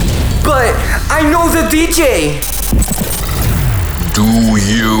I know the DJ. Do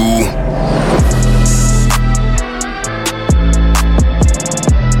you?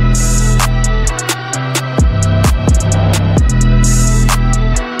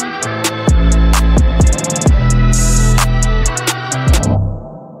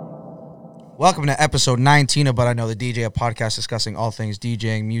 Welcome to episode 19 of But I Know the DJ, a podcast discussing all things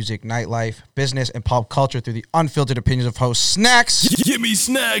DJing, music, nightlife, business, and pop culture through the unfiltered opinions of host Snacks. Give me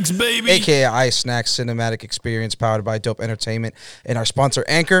snacks, baby. AKA Ice Snacks Cinematic Experience, powered by Dope Entertainment and our sponsor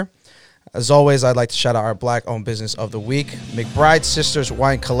Anchor. As always, I'd like to shout out our black-owned business of the week, McBride Sisters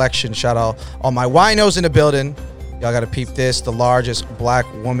Wine Collection. Shout out all my winos in the building. Y'all got to peep this. The largest black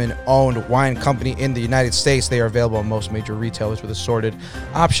woman-owned wine company in the United States. They are available on most major retailers with assorted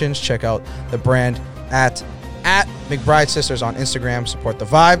options. Check out the brand at McBride Sisters on Instagram. Support the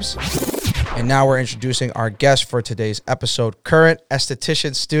vibes. And now we're introducing our guest for today's episode, current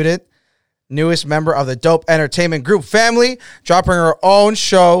esthetician student, newest member of the Dope Entertainment Group family, dropping her own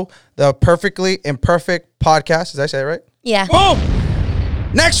show, the Perfectly Imperfect Podcast. Did I say it right? Yeah. Boom!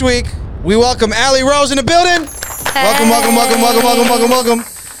 Next week, we welcome Allie Rose in the building. Hey. Welcome.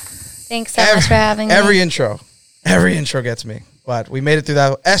 Thanks so much for having me. Every intro gets me, but we made it through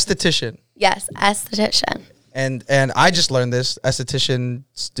that. Esthetician. Yes, esthetician. And I just learned this.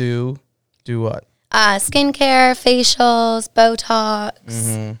 Estheticians do what? Skincare, facials,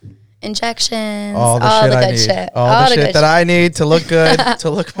 Botox, injections, All the good shit. All the shit that I need to look good, to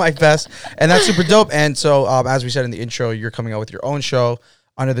look my best. And that's super dope. And so, as we said in the intro, you're coming out with your own show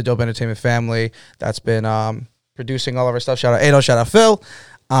under the Dope Entertainment family that's been producing all of our stuff. Shout out Ado, shout out Phil.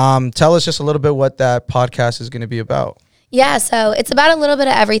 Tell us just a little bit what that podcast is going to be about. Yeah, so it's about a little bit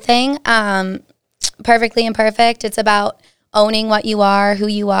of everything. Perfectly Imperfect. It's about owning what you are, who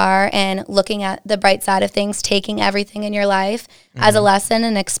you are, and looking at the bright side of things, taking everything in your life as a lesson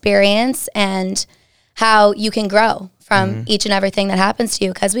and experience, and how you can grow from each and everything that happens to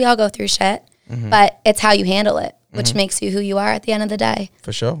you, because we all go through shit, but it's how you handle it, which makes you who you are at the end of the day.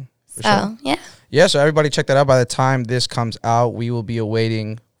 For sure. Yeah. Yeah, so everybody check that out. By the time this comes out, we will be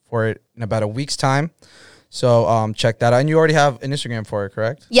awaiting for it in about a week's time. So check that out. And you already have an Instagram for it,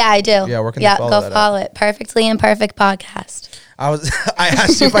 correct? Yeah, I do. Yeah, where can they follow that? Go follow it. Perfectly Imperfect Podcast. I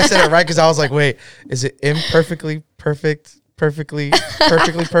asked you if I said it right because I was like, wait, is it imperfectly perfect? Perfectly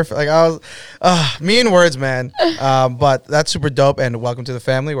perfect. Like I was, me and words, man. But that's super dope. And welcome to the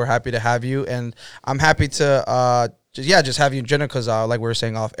family. We're happy to have you. And I'm happy to, just have you in general because like we were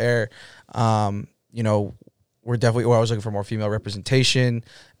saying off air, we're definitely, I was looking for more female representation.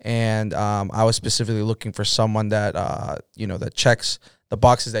 And I was specifically looking for someone that, that checks the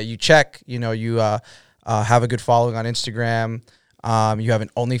boxes that you check. You have a good following on Instagram. You have an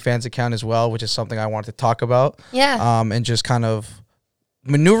OnlyFans account as well, which is something I wanted to talk about. Yeah. And just kind of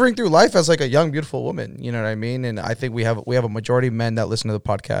maneuvering through life as like a young, beautiful woman. You know what I mean? And I think we have a majority of men that listen to the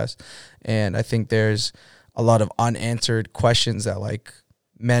podcast. And I think there's a lot of unanswered questions that like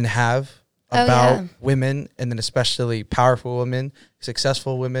men have about women, and then especially powerful women,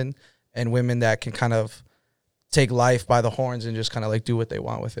 successful women, and women that can kind of take life by the horns and just kind of like do what they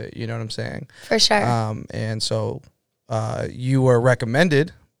want with it. You know what I'm saying? For sure. And so you were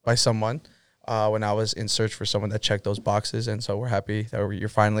recommended by someone when I was in search for someone that checked those boxes. And so we're happy that you're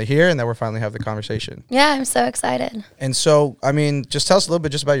finally here and that we're finally having the conversation. Yeah, I'm so excited. And so, I mean, just tell us a little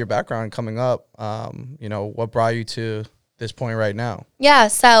bit just about your background coming up. What brought you to this point right now? Yeah,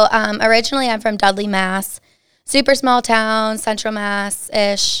 so originally I'm from Dudley, Mass. Super small town, Central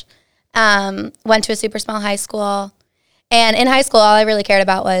Mass-ish. Went to a super small high school. And in high school, all I really cared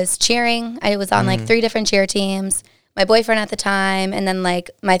about was cheering. I was on like 3 different cheer teams. My boyfriend at the time, and then like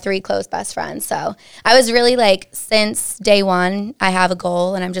my 3 close best friends. So I was really like, since day one, I have a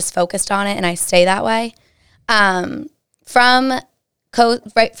goal and I'm just focused on it, and I stay that way. From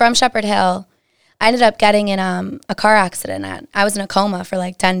Shepherd Hill, I ended up getting in a car accident. I was in a coma for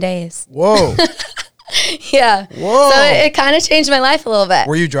like 10 days. Whoa. Yeah. Whoa. So it kind of changed my life a little bit.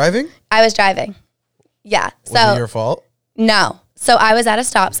 Were you driving? I was driving. Yeah. Was it your fault? No. So I was at a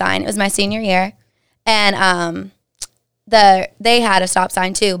stop sign. It was my senior year. And they had a stop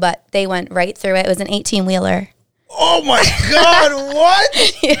sign too, but they went right through it. It was an 18-wheeler. Oh my God,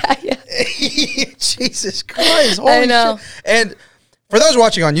 what? Yeah. Jesus Christ. Holy I know. shit. And for those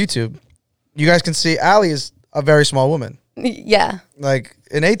watching on YouTube, you guys can see Allie is a very small woman. Yeah. Like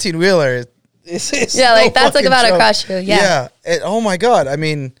an 18-wheeler is yeah, like that's like about joke. to crush you. Yeah. Yeah. Oh my God. I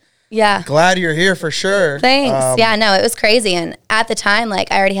mean, yeah. Glad you're here for sure. Thanks. Yeah, no, it was crazy. And at the time,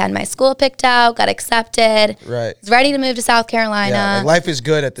 like I already had my school picked out, got accepted. Right. Was ready to move to South Carolina. Yeah, like life is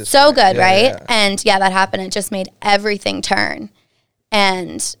good at this So point. good, Yeah, right? yeah. And yeah, that happened. It just made everything turn.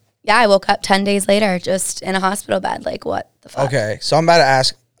 And yeah, I woke up 10 days later just in a hospital bed. Like, what the fuck? Okay, so I'm about to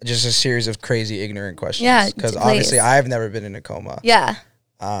ask just a series of crazy ignorant questions. Yeah, because please. obviously I've never been in a coma. Yeah.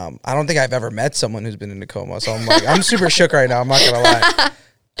 I don't think I've ever met someone who's been in a coma, so I'm super shook right now. I'm not gonna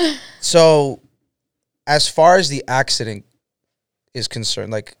lie. So, as far as the accident is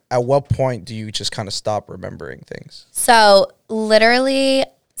concerned, like, at what point do you just kind of stop remembering things? So literally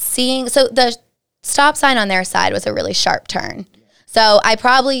so the stop sign on their side was a really sharp turn. So I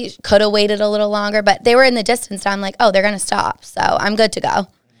probably could have waited a little longer, but they were in the distance. And I'm like, oh, they're going to stop. So I'm good to go.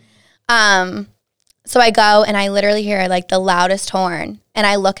 So I go and I literally hear like the loudest horn, and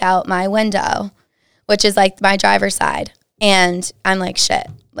I look out my window, which is like my driver's side. And I'm like, shit,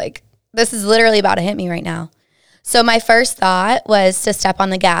 like this is literally about to hit me right now. So my first thought was to step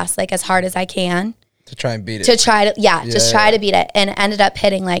on the gas like as hard as I can. To try and beat it. Just try to beat it. And it ended up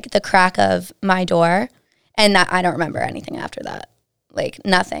hitting like the crack of my door. And that I don't remember anything after that. Like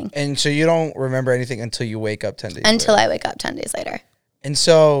nothing. And so you don't remember anything until you wake up 10 days Until later. I wake up 10 days later. And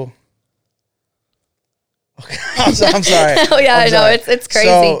so... Okay, I'm sorry. Oh yeah, I know. It's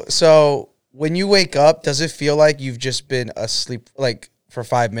crazy. So when you wake up, does it feel like you've just been asleep like for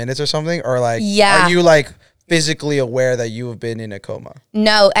 5 minutes or something? Or like, yeah. Are you like physically aware that you have been in a coma?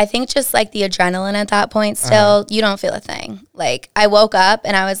 No, I think just like the adrenaline at that point still, you don't feel a thing. Like I woke up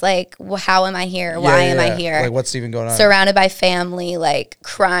and I was like, well, how am I here? Why am I here? Like what's even going on? Surrounded by family, like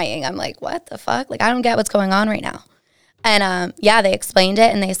crying. I'm like, what the fuck? Like I don't get what's going on right now. And yeah, they explained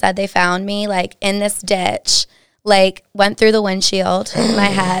it and they said they found me like in this ditch, like went through the windshield in my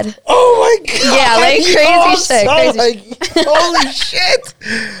head. Oh my God. Yeah, like crazy shit. Holy shit.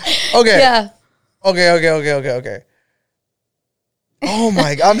 Okay. Yeah. Okay. Oh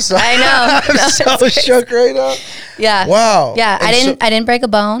my God, I'm sorry. I know. I'm so shook right now. Yeah. Wow. Yeah, I didn't break a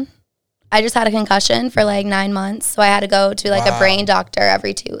bone. I just had a concussion for like 9 months. So I had to go to like a brain doctor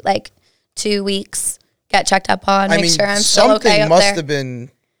every 2 weeks, get checked up on, make sure I'm still okay something up must there. have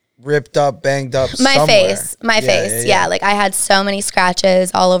been ripped up, banged up My somewhere. face. Yeah, like I had so many scratches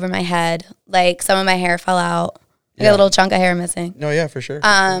all over my head. Like some of my hair fell out. Like a little chunk of hair missing. No, yeah, for sure.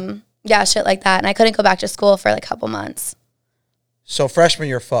 Yeah, shit like that. And I couldn't go back to school for like a couple months. So freshman,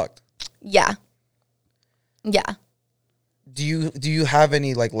 you're fucked. Yeah. Do you have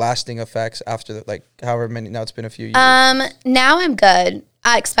any like lasting effects after like however many? Now it's been a few years. Now I'm good.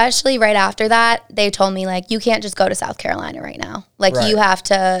 Especially right after that, they told me like you can't just go to South Carolina right now. Like you have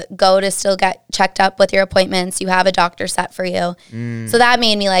to go to still get checked up with your appointments. You have a doctor set for you. So that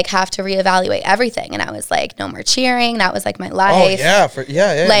made me like have to reevaluate everything. And I was like, no more cheering. That was like my life. Oh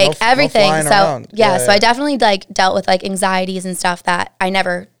yeah, like everything. No so around. So I definitely like dealt with like anxieties and stuff that I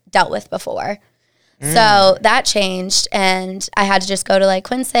never dealt with before. So that changed, and I had to just go to like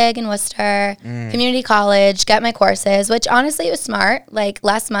Quincy in Worcester, community college, get my courses, which honestly it was smart, like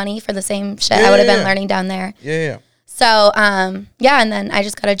less money for the same shit I would have been learning down there. Yeah. So, and then I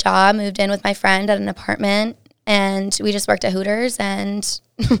just got a job, moved in with my friend at an apartment, and we just worked at Hooters and...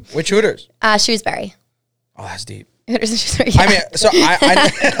 Which Hooters? Shrewsbury. Oh, that's deep. Hooters in Shrewsbury, yeah. I mean, so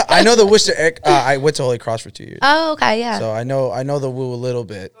I know the Worcester. I went to Holy Cross for 2 years. Oh, okay, yeah. So I know the Woo a little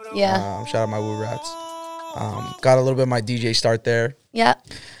bit. Yeah. Shout out my Woo rats. Got a little bit of my DJ start there. Yeah.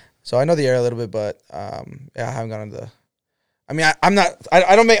 So I know the area a little bit, but I haven't gone to the. I mean, I'm not.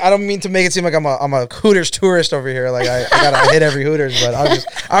 I don't mean to make it seem like I'm a Hooters tourist over here. Like I gotta hit every Hooters, but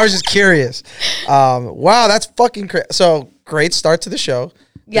I was just curious. Wow, that's fucking crazy. So great start to the show.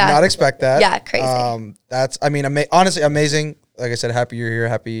 Did not expect that. Yeah, crazy. That's honestly amazing. Like I said, happy you're here.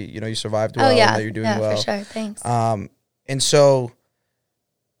 Happy you survived well. Oh yeah, and that you're doing well. for sure. Thanks. And so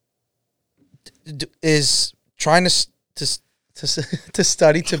is trying to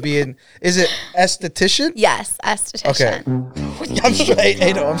study to be an is it esthetician? Yes, esthetician. Okay.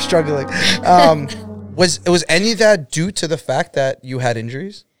 I'm struggling. Was any of that due to the fact that you had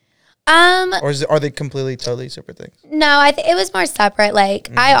injuries? Or are they completely, totally separate things? No, it was more separate. Like,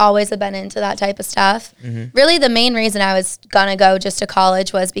 I always have been into that type of stuff. Really, the main reason I was gonna go just to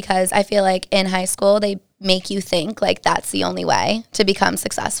college was because I feel like in high school, they make you think like that's the only way to become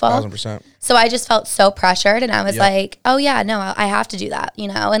successful. 1000%. So I just felt so pressured, and I was like, oh yeah, no, I have to do that,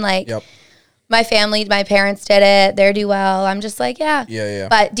 And like, my family, my parents did it. They do well. I'm just like, yeah.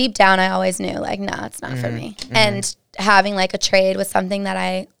 But deep down, I always knew like, no, it's not for me. And having like a trade was something that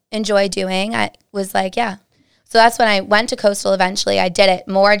I enjoy doing. I was like, yeah. So that's when I went to Coastal eventually. I did it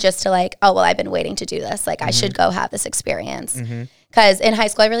more just to like, oh, well, I've been waiting to do this. Like, I should go have this experience. Because in high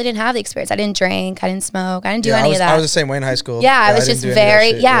school, I really didn't have the experience. I didn't drink. I didn't smoke. I didn't do any of that. I was the same way in high school. Yeah, I was just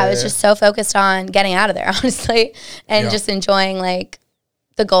I was just so focused on getting out of there, honestly, and just enjoying like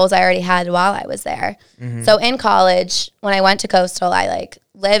the goals I already had while I was there. So in college, when I went to Coastal, I like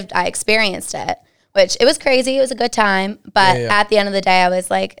I experienced it, which it was crazy. It was a good time. But at the end of the day, I was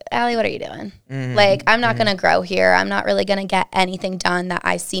like, Allie, what are you doing? Like, I'm not going to grow here. I'm not really going to get anything done that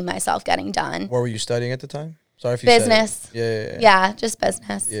I see myself getting done. What were you studying at the time? Sorry if you business. said it. Yeah, just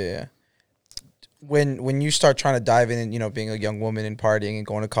business. Yeah. When you start trying to dive in and, you know, being a young woman and partying and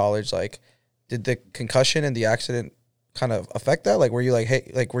going to college, like, did the concussion and the accident kind of affect that? Like, were you like,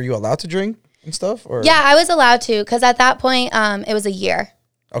 hey, like, were you allowed to drink and stuff? Or yeah, I was allowed to, because at that point, it was a year.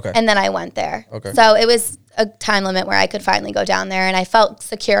 Okay. And then I went there. Okay. So it was a time limit where I could finally go down there, and I felt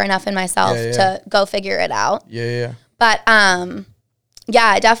secure enough in myself to go figure it out. Yeah. But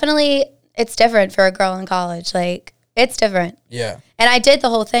yeah, definitely, it's different for a girl in college. Like, it's different. Yeah. And I did the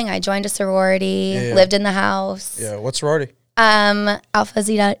whole thing. I joined a sorority, lived in the house. Yeah. What sorority? Alpha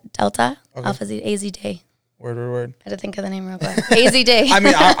Zeta Delta. Okay. Alpha Zeta AZD. Word. I had to think of the name real quick. AZD. I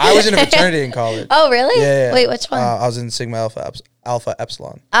mean, I was in a fraternity in college. Oh, really? Yeah. Wait, which one? I was in Sigma Alpha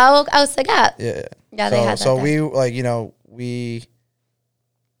Epsilon. Oh, Sagat. Yeah. Yeah, they had that. So there. we, like, you know,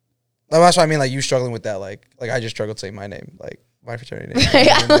 that's what I mean, like, you struggling with that. Like I just struggled saying my name, like, my fraternity name.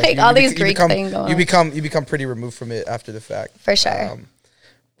 Yeah, I mean, like all these Greek things going on. You become pretty removed from it after the fact. For sure.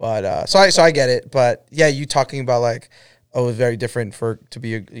 But so I get it. But yeah, you talking about, like, oh, it was very different to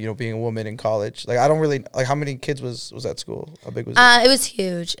be being a woman in college. Like, I don't really, like, how many kids was at school? How big was it? It was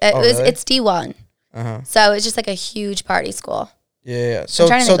huge. It's D1. So it's just like a huge party school. Yeah. So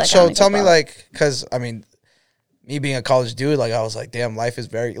tell me, like, because I mean, me being a college dude, like, I was like, damn, life is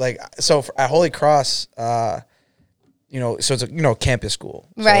very, like, so at Holy Cross, you know, so it's a, campus school.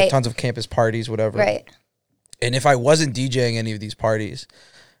 So right. Tons of campus parties, whatever. Right. And if I wasn't DJing any of these parties,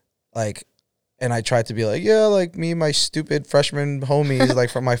 like, and I tried to be like, yeah, like, me and my stupid freshman homies,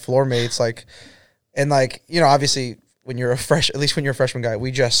 like, from my floor mates, like, and, like, you know, obviously when you're at least when you're a freshman guy, we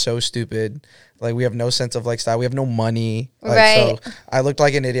dress so stupid. Like, we have no sense of, like, style. We have no money. Like, right. So I looked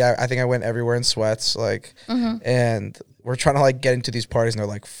like an idiot. I think I went everywhere in sweats, like, and we're trying to, like, get into these parties, and they're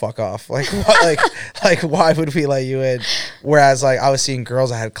like, fuck off. Like, what, like, why would we let you in? Whereas, like, I was seeing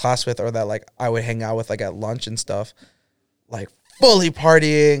girls I had class with or that, like, I would hang out with, like, at lunch and stuff, like, fully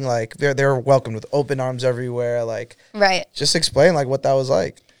partying. Like, they're welcomed with open arms everywhere. Like, right. Just explain, like, what that was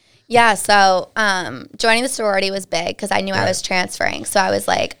like. Yeah, so joining the sorority was big because I knew I was transferring. So I was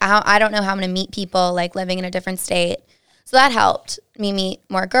like, I don't know how I'm going to meet people, like, living in a different state. So that helped me meet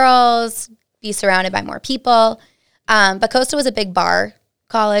more girls, be surrounded by more people. But Costa was a big bar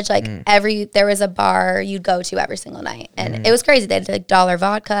college. Like, there was a bar you'd go to every single night. And it was crazy. They had, like, $1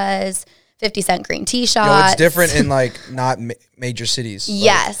 vodkas, 50-cent green tea shots. No, it's different in, like, not major cities.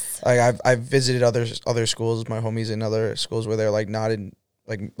 Yes. Like I've visited other schools, my homies in other schools where they're, like, not in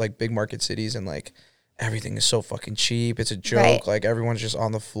like big market cities, and, like, everything is so fucking cheap. It's a joke. Right. Like, everyone's just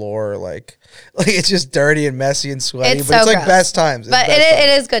on the floor, like it's just dirty and messy and sweaty. It's but it's so like gross. best times. But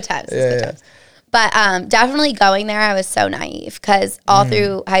it is good times. It's good times. But definitely going there, I was so naive because all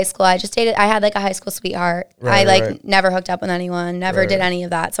through high school, I had, like, a high school sweetheart. Right. Never hooked up with anyone, never did any of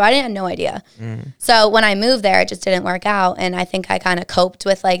that. So I had no idea. So when I moved there, it just didn't work out. And I think I kind of coped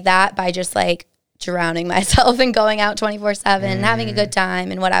with, like, that by just, like, drowning myself and going out 24/7 and having a good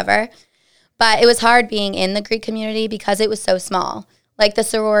time and whatever. But it was hard being in the Greek community because it was so small. Like, the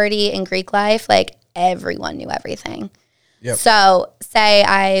sorority in Greek life, like, everyone knew everything. Yep. So say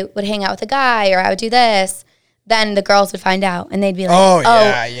I would hang out with a guy or I would do this, then the girls would find out and they'd be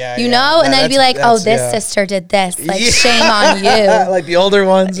like, you know? And they'd be like, oh, this sister did this. Like, shame on you. Like, the older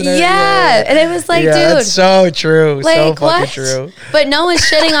ones. And yeah. And it was like, dude. That's so true. Like, so fucking what? true. But no one's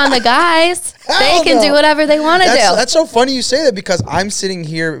shitting on the guys. They can do whatever they want to do. That's so funny you say that because I'm sitting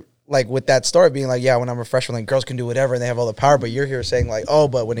here, like, with that story being like, yeah, when I'm a freshman, like, girls can do whatever and they have all the power. But you're here saying, like, oh,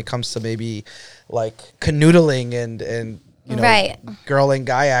 but when it comes to maybe, like, canoodling and you know, girl and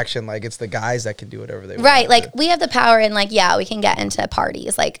guy action, like, it's the guys that can do whatever they want. Right. Like, we have the power and, like, yeah, we can get into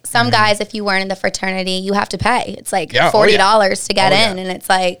parties. Like, some guys, if you weren't in the fraternity, you have to pay. It's like $40 to get in. And it's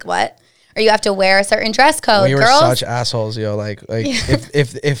like, what? Or you have to wear a certain dress code. We were such assholes, yo. Like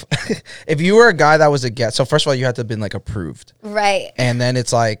if you were a guy that was a guest, so first of all, you had to have been, like, approved. Right. And then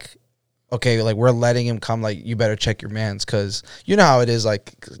it's like, okay, like, we're letting him come, like, you better check your mans, because you know how it is,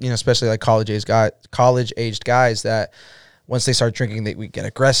 like, you know, especially, like, college-aged guys that once they start drinking, we get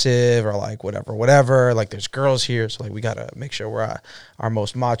aggressive or, like, whatever. Like, there's girls here, so, like, we got to make sure we're our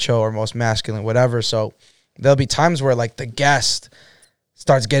most macho or most masculine, whatever. So there'll be times where, like, the guest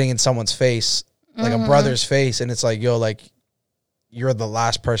starts getting in someone's face, like a brother's face, and it's like, yo, like, you're the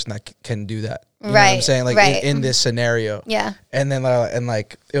last person that can do that. You know what I'm saying? Like, in this scenario. Yeah. And then,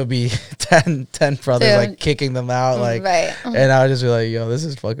 like, it'll be 10 brothers, like, kicking them out. Like, and I would just be like, yo, this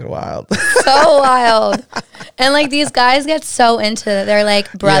is fucking wild. So wild. And like these guys get so into it. They're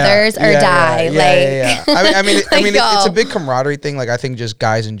like brothers or die. I mean, yo. it's a big camaraderie thing. Like I think just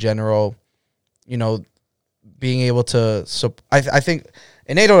guys in general, you know, being able to. So I think,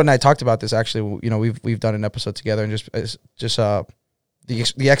 and Nato and I talked about this actually. You know, we've done an episode together, and just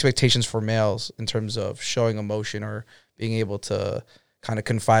the expectations for males in terms of showing emotion or being able to kind of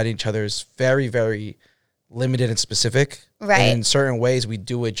confide in each other is very, very limited and specific. Right. And in certain ways, we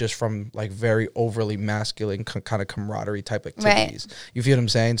do it just from like very overly masculine kind of camaraderie type activities. Right. You feel what I'm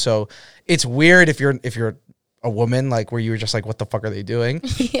saying? So it's weird if you're a woman, like where you were just like, what the fuck are they doing?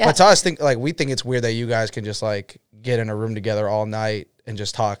 Yeah. But to us, we think it's weird that you guys can just like get in a room together all night and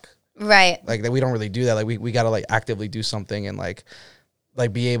just talk. Right. Like that we don't really do that. Like we got to like actively do something and like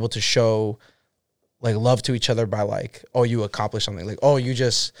be able to show like love to each other by like, oh, you accomplished something. Like, oh, you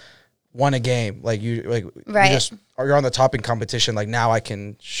just won a game. Like you like right. you're on the top in competition. Like now I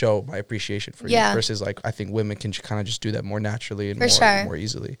can show my appreciation for you. Versus like I think women can kind of just do that more naturally and more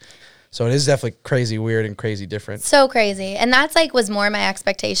easily. So it is definitely crazy weird and crazy different. So crazy. And that's like was more my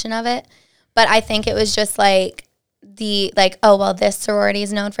expectation of it. But I think it was just like oh well, this sorority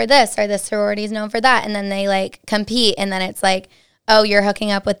is known for this or this sorority is known for that. And then they like compete and then it's like, oh, you're hooking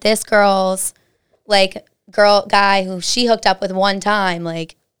up with this girl's like guy who she hooked up with one time,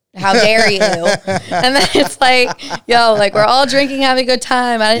 like how dare you? And then it's like, yo, like we're all drinking, having a good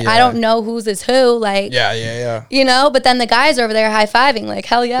time. I don't know whose is who, like you know, but then the guys over there high-fiving, like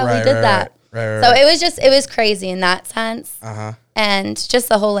hell yeah, we did that. Right. So it was crazy in that sense. And just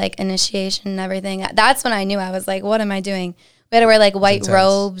the whole like initiation and everything. That's when I knew I was like, what am I doing? We had to wear like white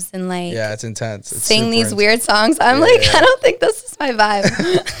robes and like it's intense. It's sing these weird songs. I'm I don't think this is my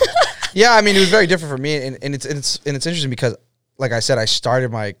vibe. Yeah, I mean, it was very different for me, and it's interesting because, like I said, I started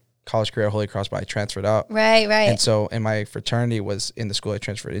my college career at Holy Cross, but I transferred out. Right. And so, and my fraternity was in the school I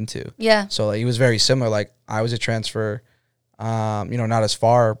transferred into. Yeah. So like, it was very similar. Like I was a transfer, you know, not as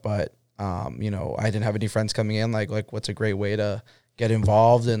far, but you know, I didn't have any friends coming in. Like what's a great way to get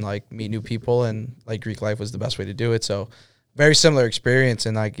involved and like meet new people, and like Greek life was the best way to do it. So very similar experience,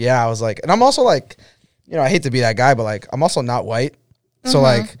 and like I was like, and I'm also like, you know, I hate to be that guy, but like I'm also not white, so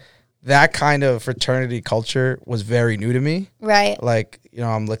like. That kind of fraternity culture was very new to me. Right. Like, you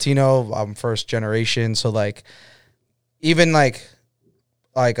know, I'm Latino, I'm first generation. So like, even like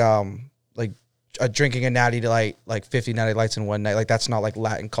drinking a natty light, like 50 natty lights in one night, like that's not like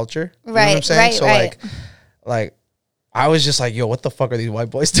Latin culture. You know what I'm saying? Right. So like I was just like, yo, what the fuck are these white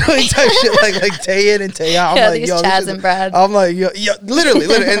boys doing type shit? Like day in and day out. I'm like, these yo, Chaz and Brad. I'm like, yo, literally.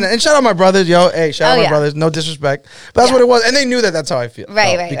 And shout out my brothers, yo. Hey, shout out my brothers. No disrespect. But that's what it was. And they knew that that's how I feel.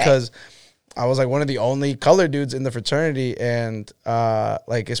 Right. Because I was like one of the only colored dudes in the fraternity. And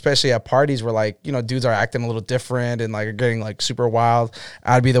like, especially at parties where like, you know, dudes are acting a little different and like are getting like super wild.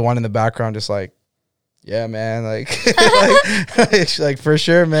 I'd be the one in the background just like, yeah, man, like, like for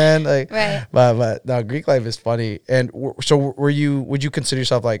sure, man, like, right. But no, Greek life is funny. And so would you consider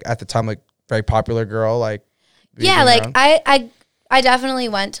yourself like at the time like very popular girl, like? Yeah, like around? I definitely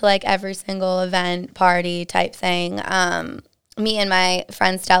went to like every single event, party type thing. Me and my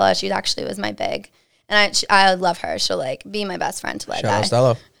friend Stella, she actually was my big, and I love her. She'll like be my best friend till I die. Shout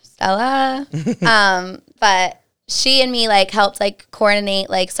out Stella. But she and me like helped like coordinate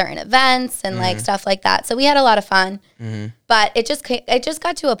like certain events and like stuff like that. So we had a lot of fun, but it just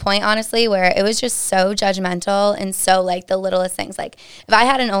got to a point, honestly, where it was just so judgmental and so like the littlest things. Like if I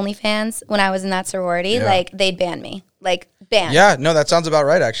had an OnlyFans when I was in that sorority, like they'd ban me, like ban. Yeah, no, that sounds about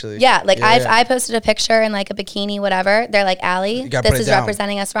right, actually. Yeah, like I posted a picture in like a bikini, whatever. They're like, Allie, this is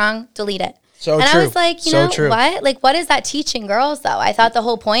representing us wrong. Delete it. So and true. I was like, you know what? Like, what is that teaching girls, though? I thought the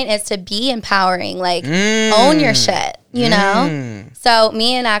whole point is to be empowering, like, own your shit, you know? So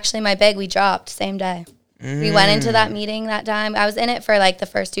me and actually my big, we dropped same day. We went into that meeting that time. I was in it for, like, the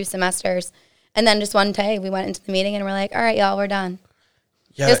first 2 semesters. And then just one day, we went into the meeting and we're like, all right, y'all, we're done.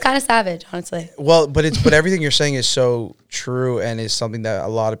 Yeah, it was kind of savage, honestly. Well, but everything you're saying is so true and is something that a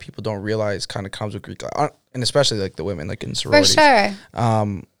lot of people don't realize kind of comes with Greek life. And especially, like, the women, like, in sororities. For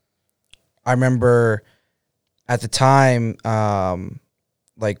sure. I remember at the time,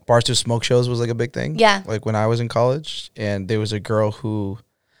 like Barstool smoke shows was like a big thing. Yeah. Like when I was in college, and there was a girl who,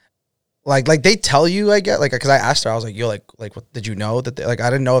 like they tell you, I get like, because I asked her, I was like, yo, like what did you know that like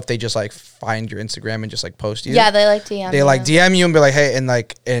I didn't know if they just like find your Instagram and just like post you. Yeah, they like DM. They like DM you and be like, hey,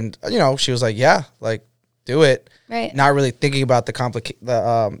 and you know, she was like, yeah, like do it. Right. Not really thinking about the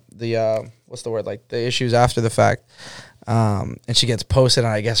what's the word, like the issues after the fact. And she gets posted,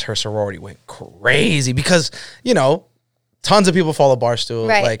 and I guess her sorority went crazy because, you know, tons of people follow Barstool,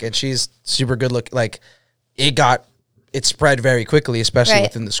 like, and she's super good looking. Like, it spread very quickly, especially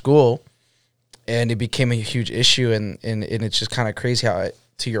within the school. and it became a huge issue, and it's just kind of crazy how,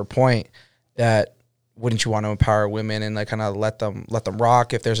 to your point, that wouldn't you want to empower women and like kind of let them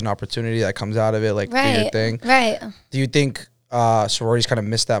rock if there's an opportunity that comes out of it, like do your thing. Right. Do you think sororities kind of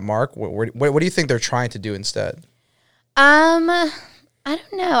missed that mark? What do you think they're trying to do instead? I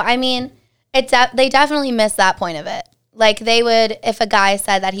don't know. I mean, they definitely missed that point of it. Like they would, if a guy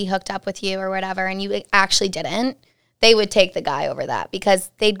said that he hooked up with you or whatever, and you actually didn't, they would take the guy over that, because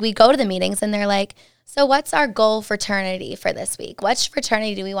we'd go to the meetings and they're like, so what's our goal fraternity for this week? Which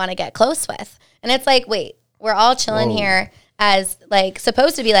fraternity do we want to get close with? And it's like, wait, we're all chilling here as like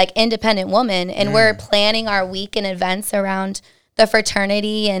supposed to be like independent women, and we're planning our week and events around the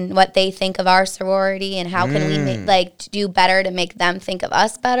fraternity and what they think of our sorority and how can we do better to make them think of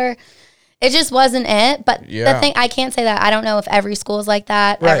us better. It just wasn't it. But the thing, I can't say that. I don't know if every school's like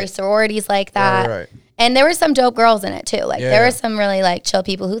that, every sorority's like that. Right. And there were some dope girls in it too. Like there were some really like chill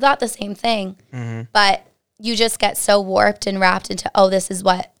people who thought the same thing, but you just get so warped and wrapped into, this is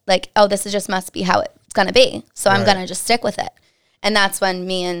just must be how it's going to be. So I'm going to just stick with it. And that's when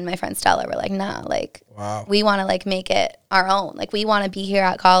me and my friend Stella were like, nah, like we want to like make it our own. Like we want to be here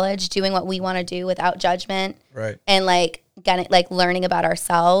at college doing what we want to do without judgment. Right. And like getting like learning about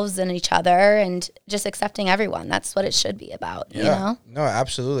ourselves and each other and just accepting everyone. That's what it should be about, you know? No,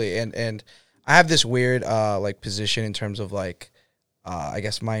 absolutely. And I have this weird like position in terms of like I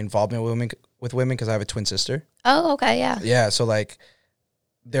guess my involvement with women because I have a twin sister. Oh, okay, yeah. Yeah, so like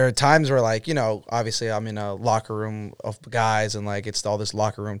there are times where like, you know, obviously I'm in a locker room of guys and like it's all this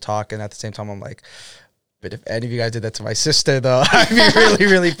locker room talk, and at the same time I'm like, but if any of you guys did that to my sister though, I'd be really,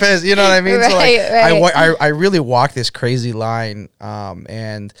 really pissed. You know what I mean? So like I really walk this crazy line.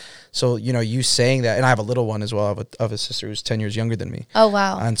 And so, you know, you saying that, and I have a little one as well of a sister who's 10 years younger than me. Oh,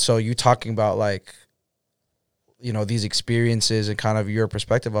 wow. And so you talking about like, you know, these experiences and kind of your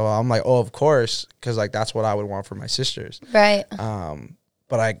perspective of, I'm like, oh, of course, because like that's what I would want for my sisters. Right.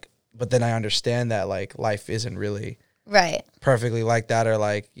 But then I understand that like life isn't really right perfectly like that, or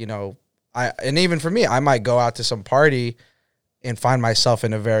like, you know, and even for me, I might go out to some party and find myself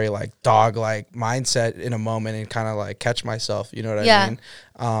in a very like dog like mindset in a moment and kind of like catch myself. You know what I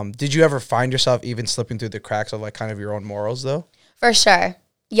mean? Did you ever find yourself even slipping through the cracks of like kind of your own morals though? For sure.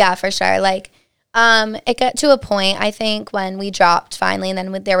 Yeah, for sure. Like, it got to a point, I think, when we dropped finally, and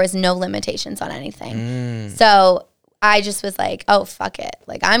then there was no limitations on anything. So I just was like, oh, fuck it.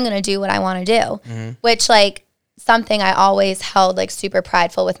 Like, I'm going to do what I want to do, which like something I always held like super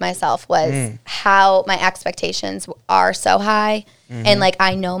prideful with myself was how my expectations are so high. And like,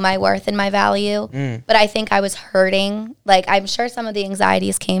 I know my worth and my value, but I think I was hurting. Like, I'm sure some of the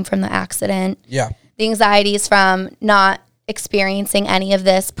anxieties came from the accident. Yeah. The anxieties from not experiencing any of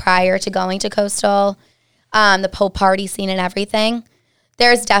this prior to going to Coastal, the whole party scene and everything.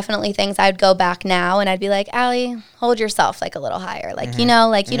 There's definitely things I'd go back now and I'd be like, Allie, hold yourself like a little higher. Like, you know,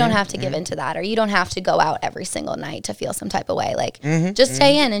 like you don't have to give into that, or you don't have to go out every single night to feel some type of way. Like just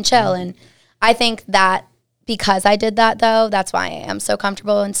stay in and chill. And I think that because I did that though, that's why I am so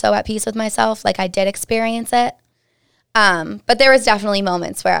comfortable and so at peace with myself. Like I did experience it. But there was definitely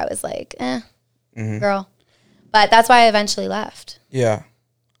moments where I was like, girl. But that's why I eventually left. Yeah.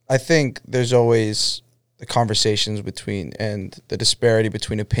 I think there's always the conversations between and the disparity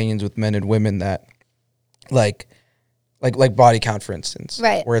between opinions with men and women that like body count, for instance.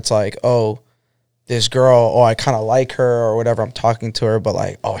 Right. Where it's like, oh, this girl, I kind of like her or whatever, I'm talking to her, but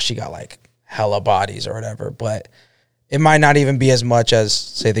like, oh, she got like hella bodies or whatever. But it might not even be as much as,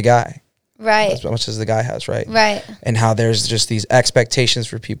 say, the guy. Right. As much as the guy has, right? Right. And how there's just these expectations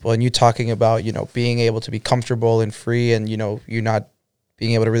for people. And you talking about, you know, being able to be comfortable and free and, you know, you're not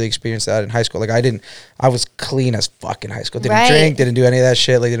being able to really experience that in high school. Like I was clean as fuck in high school. Didn't drink, didn't do any of that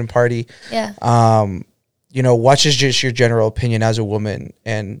shit. Like didn't party. Yeah. You know, what's just your general opinion as a woman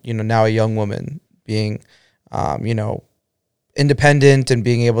and, you know, now a young woman being, you know, independent and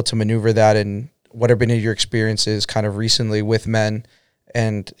being able to maneuver that, and what have been your experiences kind of recently with men,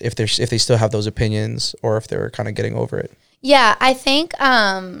 and if they still have those opinions or if they're kind of getting over it? Yeah, I think,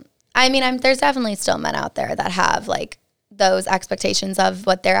 I mean, there's definitely still men out there that have like those expectations of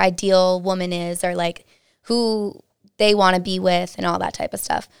what their ideal woman is, or like who they want to be with and all that type of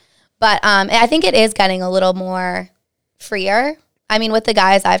stuff. But I think it is getting a little more freer. I mean, with the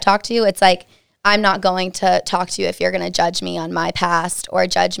guys I've talked to, it's like, I'm not going to talk to you if you're going to judge me on my past or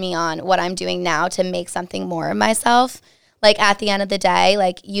judge me on what I'm doing now to make something more of myself. Like at the end of the day,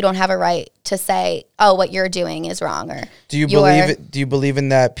 like you don't have a right to say, oh, what you're doing is wrong. Or do you believe in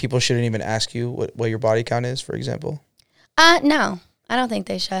that people shouldn't even ask you what your body count is, for example? No, I don't think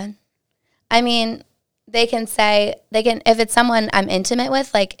they should. I mean, they can say, if it's someone I'm intimate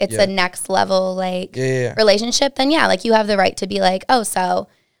with, like it's a next level, like relationship, then like you have the right to be like, oh, so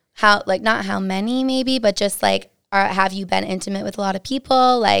how, like not how many maybe, but just like, have you been intimate with a lot of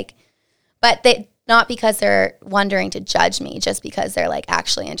people? Like, but they, not because they're wondering to judge me, just because they're like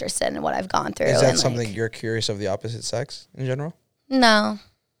actually interested in what I've gone through. Is that something you're curious of the opposite sex in general? No,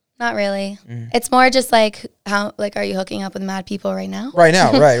 not really. It's more just like, how, like, are you hooking up with mad people right now? Right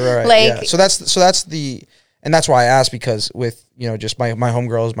now, right. Like, So that's the, and that's why I asked, because with, you know, just my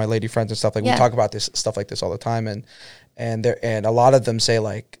homegirls, my lady friends and stuff, like we talk about this stuff like this all the time, and a lot of them say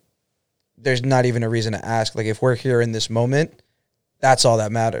like, there's not even a reason to ask. Like if we're here in this moment, that's all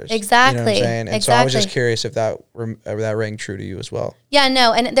that matters. Exactly. You know what I'm saying? And so I was just curious if that rang true to you as well. Yeah,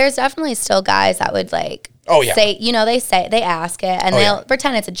 no, and there's definitely still guys that would like say, you know, they ask it and they'll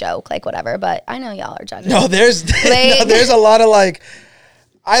pretend it's a joke, like whatever, but I know y'all are judging. No, there's there's a lot of like,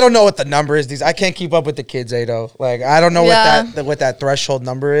 I don't know what the number is. I can't keep up with the kids, Ado. Like I don't know what that threshold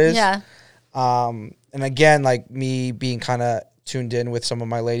number is. Yeah. And again, like me being kind of tuned in with some of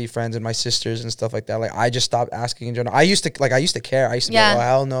my lady friends and my sisters and stuff like that. Like I just stopped asking in general. I used to care. I used to be like, oh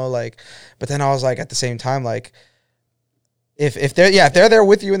hell no, like, but then I was like, at the same time, like if they're there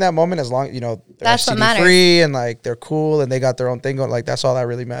with you in that moment, as long, you know, they're STD free and like they're cool and they got their own thing going, like that's all that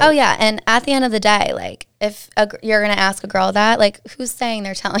really matters. Oh yeah, and at the end of the day, like if you're gonna ask a girl that, like who's saying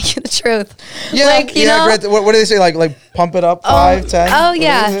they're telling you the truth? Yeah, like, you know? What do they say? Like pump it up 5, 10. Oh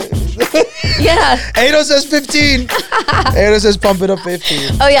yeah. Yeah. Ado says 15. Ado says pump it up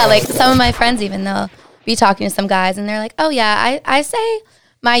 15. Oh yeah, like some of my friends even, they'll be talking to some guys and they're like, oh yeah, I say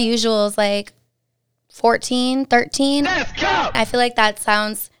my usual is like 14, 13. Let's go! I feel like that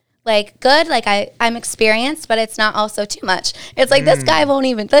sounds like good. Like I'm experienced, but it's not also too much. It's like this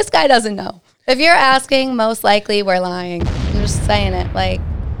guy doesn't know. If you're asking, most likely we're lying. I'm just saying it. Like,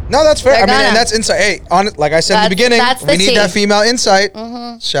 no, that's fair. I mean, and that's insight. Hey, like I said in the beginning, we need that female insight.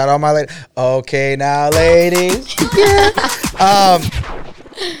 Shout out my lady. Okay, now, ladies.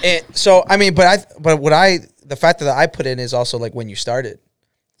 So I mean, but the fact that I put in is also like when you started.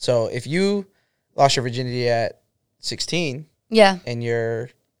 So if you lost your virginity at 16, and you're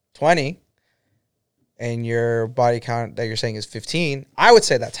 20, and your body count that you're saying is 15, I would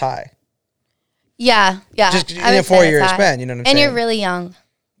say that's high. Yeah. Just in a 4-year span, you know what I'm saying? And you're really young.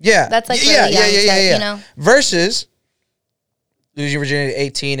 Yeah. That's like really young, you know? Versus losing your virginity at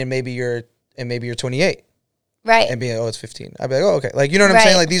 18 and maybe you're 28. Right. And being, it's 15. I'd be like, oh, okay. Like, you know what I'm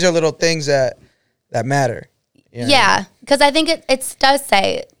saying? Like, these are little things that matter. You know yeah. Because I think it does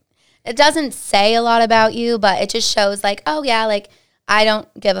say, it doesn't say a lot about you, but it just shows like, oh yeah, like I don't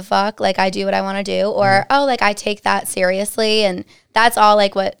give a fuck. Like I do what I want to do. Or, oh, like I take that seriously. And that's all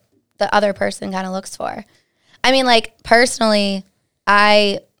like what the other person kind of looks for. I mean, like personally,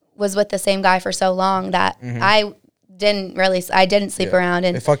 I was with the same guy for so long that I didn't sleep around,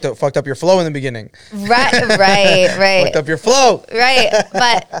 and it fucked up your flow in the beginning. Right. Fucked up your flow. Right.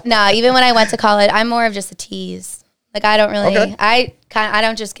 But no, even when I went to college, I'm more of just a tease. Like I don't really, I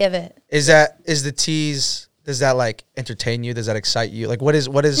don't just give it. Is the tease, does that like entertain you? Does that excite you? Like what is?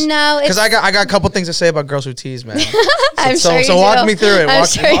 No, because I got a couple things to say about girls who tease, man. I'm so sure you so walk me through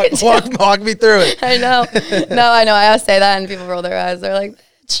it. Walk me through it. I know. No, I know. I always say that and people roll their eyes. They're like,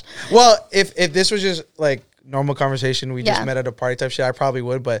 bitch. Well, if this was just like normal conversation, we just met at a party type shit, I probably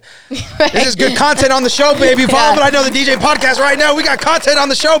would, but this is good content on the show, baby. Follow but I know the DJ podcast right now. We got content on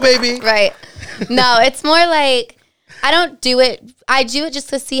the show, baby. Right. No, it's more like I don't do it. I do it just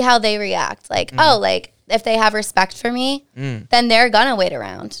to see how they react. Like, oh, like if they have respect for me, then they're gonna wait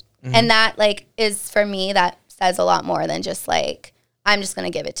around. And that like is for me, that says a lot more than just like, I'm just gonna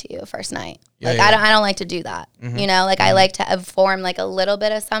give it to you first night. Like I don't like to do that. You know, like I like to form like a little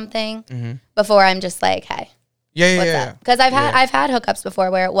bit of something before I'm just like, hey. What's up? Because I've had hookups before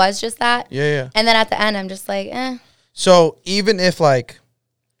where it was just that. And then at the end I'm just like, eh. So even if like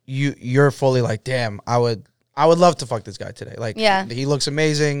you're fully like, damn, I would love to fuck this guy today. Like he looks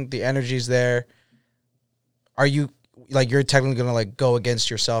amazing, the energy's there. Are you like, you're technically gonna like go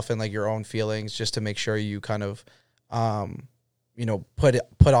against yourself and like your own feelings just to make sure you kind of you know,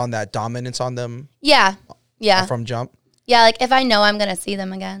 put on that dominance on them? Yeah. From jump? Yeah, like if I know I'm gonna see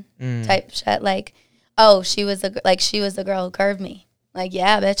them again type shit, like, oh, she was the girl who curved me. Like,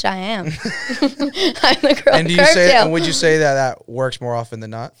 yeah, bitch, I am. I'm the girl who curved you. And would you say that works more often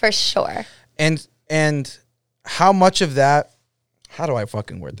than not? For sure. And how much of that, how do I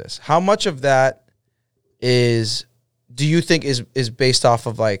fucking word this? How much of that do you think is based off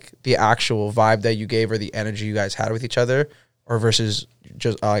of like the actual vibe that you gave or the energy you guys had with each other, or versus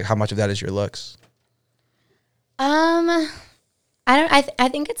just like how much of that is your looks? I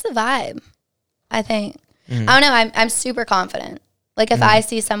think it's the vibe. I think. I don't know. I'm super confident. Like if I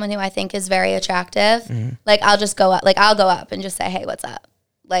see someone who I think is very attractive, like I'll just go up. Like I'll go up and just say, "Hey, what's up?"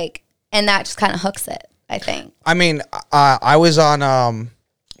 Like, and that just kind of hooks it, I think. I mean, I was on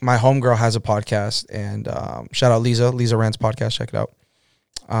my homegirl has a podcast, and shout out Lisa Rand's podcast. Check it out.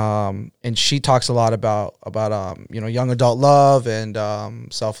 And she talks a lot about young adult love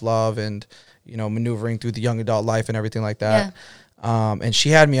and self-love and maneuvering through the young adult life and everything like that. Yeah. And she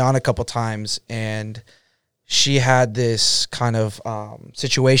had me on a couple times, and she had this kind of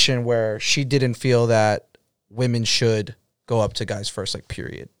situation where she didn't feel that women should go up to guys first, like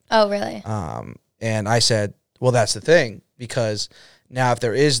period. Oh, really? And I said, well, that's the thing, because now if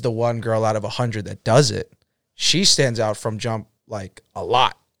there is the one girl out of 100 that does it, she stands out from jump like a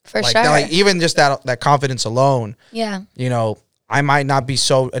lot. For sure. Like even just that confidence alone. Yeah. I might not be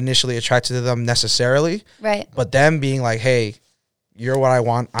so initially attracted to them necessarily. Right. But them being like, hey, you're what I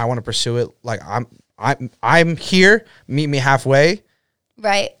want. I want to pursue it. Like I'm here. Meet me halfway.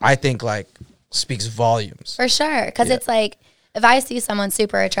 Right. I think like speaks volumes. For sure. Because it's like, if I see someone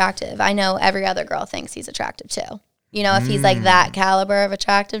super attractive, I know every other girl thinks he's attractive too. If he's like that caliber of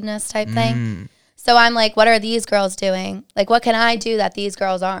attractiveness type thing. So I'm like, what are these girls doing? Like, what can I do that these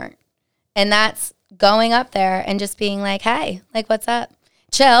girls aren't? And that's going up there and just being like, hey, like, what's up?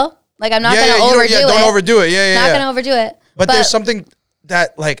 Chill. Like, I'm not going to overdo it. Don't overdo it. Yeah. Not going to overdo it. But there's something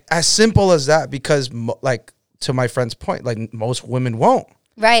that, like, as simple as that, because, like, to my friend's point, like, most women won't.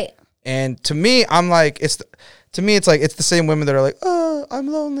 Right. And to me, I'm like, it's the same women that are like, oh, I'm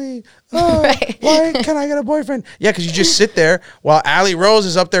lonely. Oh, right. Why can't I get a boyfriend? Yeah, because you just sit there while Allie Rose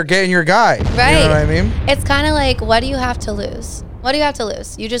is up there getting your guy. Right. You know what I mean? It's kind of like, what do you have to lose? What do you have to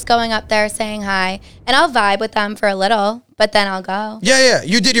lose? You just going up there saying hi, and I'll vibe with them for a little, but then I'll go. Yeah.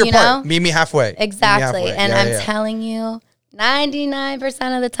 You did your part. Meet me halfway. Exactly. Me halfway. And I'm telling you,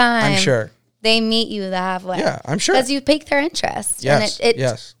 99% of the time, I'm sure they meet you the halfway. Yeah, I'm sure. Because you pique their interest. Yes. And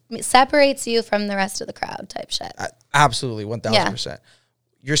it separates you from the rest of the crowd type shit. Absolutely, 1,000%.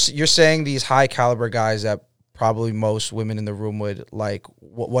 You're saying these high caliber guys that probably most women in the room would like.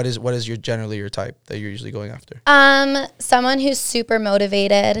 What is generally your type that you're usually going after? Someone who's super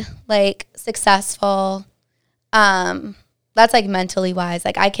motivated, like successful. That's like mentally wise.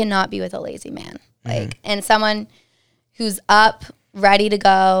 Like I cannot be with a lazy man. Like and someone who's up, ready to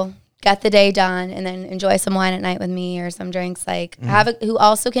go, get the day done, and then enjoy some wine at night with me or some drinks. Like who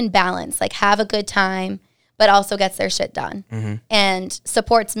also can balance, like have a good time, but also gets their shit done and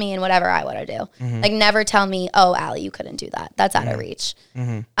supports me in whatever I want to do. Like never tell me, oh, Allie, you couldn't do that. That's out of reach.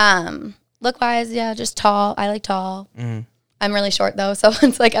 Look wise, yeah, just tall. I like tall. I'm really short though, so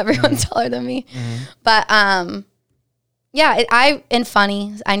it's like everyone's taller than me. But yeah, and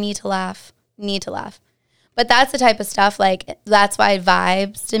funny. I need to laugh. But that's the type of stuff, like, that's why it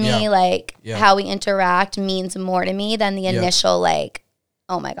vibes to me. Like, how we interact means more to me than the initial, like,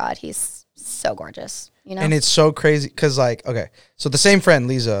 oh, my God, he's so gorgeous, And it's so crazy because, like, okay, so the same friend,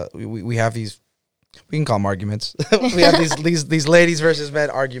 Lisa, we have these, we can call them arguments. We have these ladies versus men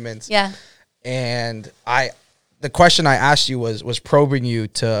arguments. Yeah. And the question I asked you was probing you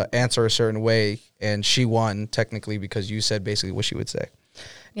to answer a certain way, and she won, technically, because you said basically what she would say.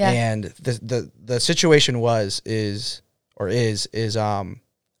 Yeah. And the situation is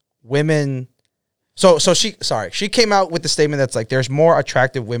women. So she came out with the statement that's like, there's more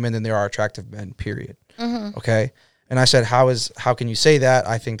attractive women than there are attractive men, period. Okay. And I said, how can you say that?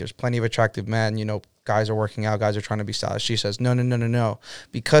 I think there's plenty of attractive men, guys are working out, guys are trying to be stylish. She says, no.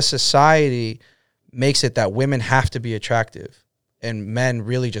 Because society makes it that women have to be attractive and men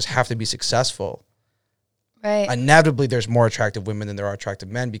really just have to be successful. Right. Inevitably, there's more attractive women than there are attractive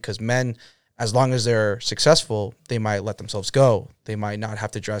men, because men, as long as they're successful, they might let themselves go. They might not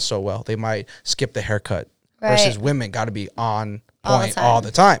have to dress so well. They might skip the haircut. Right. Versus women got to be on point all the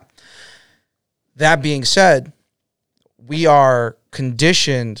time. That being said, we are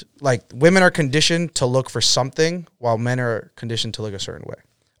conditioned, like women are conditioned to look for something while men are conditioned to look a certain way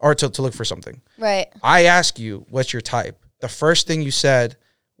or to look for something. Right. I ask you, what's your type? The first thing you said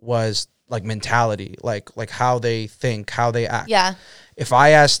was like mentality, like how they think, how they act. Yeah. If I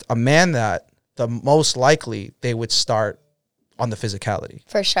asked a man that, the most likely they would start on the physicality.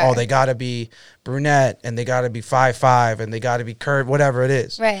 For sure. Oh, they got to be brunette and they got to be 5'5" and they got to be curved, whatever it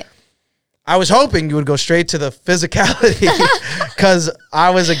is. Right. I was hoping you would go straight to the physicality because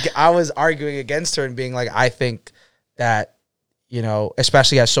I was arguing against her and being like, I think that,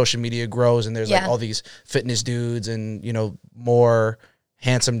 especially as social media grows and there's like all these fitness dudes and, more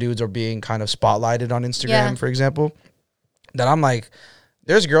handsome dudes are being kind of spotlighted on Instagram, for example, that I'm like,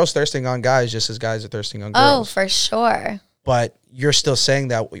 there's girls thirsting on guys just as guys are thirsting on girls. Oh, for sure. but you're still saying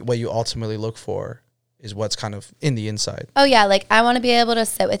that what you ultimately look for is what's kind of in the inside. Oh yeah, like I want to be able to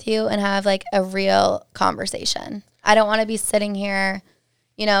sit with you and have like a real conversation. I don't want to be sitting here,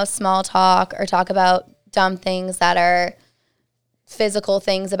 you know, small talk or talk about dumb things that are physical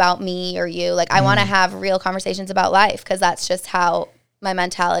things about me or you. Like I want to have real conversations about life because that's just how my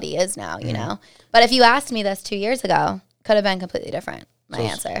mentality is now, you know. But if you asked me this 2 years ago, could have been completely different. My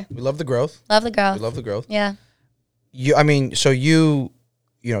answer. We love the growth. Love the growth. We love the growth. Yeah. You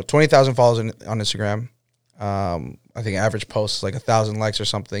know, 20,000 followers on Instagram. I think average post is like 1,000 likes or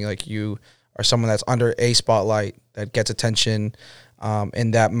something. Like you are someone that's under a spotlight that gets attention,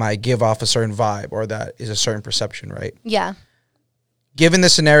 and that might give off a certain vibe or that is a certain perception, right? Yeah. Given the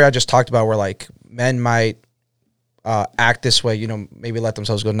scenario I just talked about where like men might act this way, you know, maybe let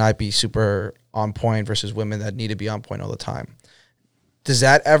themselves go, not be super on point versus women that need to be on point all the time. Does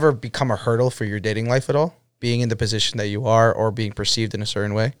that ever become a hurdle for your dating life at all? Being in the position that you are or being perceived in a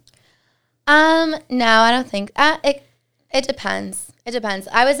certain way? No, I don't think it depends. It depends.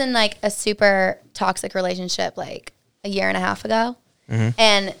 I was in like a super toxic relationship like a year and a half ago.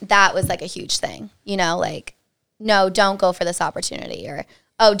 And that was like a huge thing, you know, like, no, don't go for this opportunity or,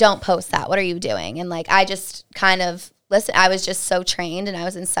 oh, don't post that. What are you doing? And like, I just kind of, I was just so trained and I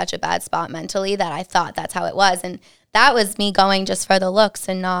was in such a bad spot mentally that I thought that's how it was. And that was me going just for the looks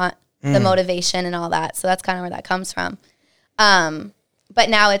and not the motivation and all that. So that's kind of where that comes from. But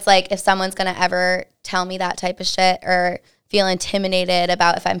now it's like if someone's going to ever tell me that type of shit or feel intimidated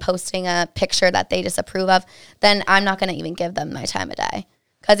about if I'm posting a picture that they disapprove of, then I'm not going to even give them my time of day.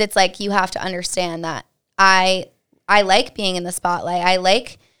 Because it's like you have to understand that I like being in the spotlight. I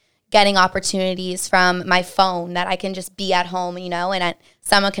like getting opportunities from my phone that I can just be at home, you know, and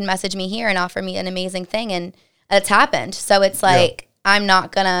someone can message me here and offer me an amazing thing. And it's happened. So it's like I'm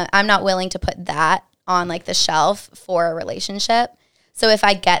not willing to put that on like the shelf for a relationship. So if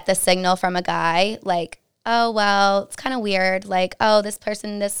I get the signal from a guy like, oh, well, it's kind of weird. Like, oh, this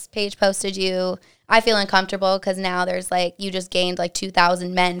page posted you. I feel uncomfortable because now there's like, you just gained like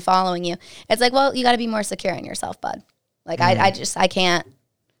 2,000 men following you. It's like, well, you got to be more secure in yourself, bud. Like, I can't,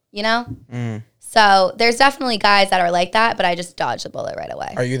 you know? So there's definitely guys that are like that, but I just dodge the bullet right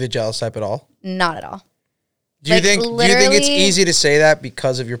away. Are you the jealous type at all? Not at all. Do you think it's easy to say that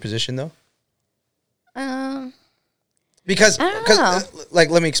because of your position though? Because like,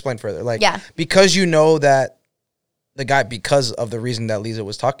 let me explain further. Like, because you know that the guy, because of the reason that Lisa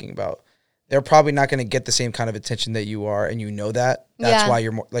was talking about, they're probably not going to get the same kind of attention that you are, and you know that. That's why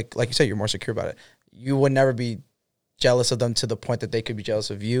you're more, like you said, you're more secure about it. You would never be jealous of them to the point that they could be jealous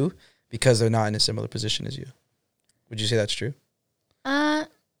of you because they're not in a similar position as you. Would you say that's true?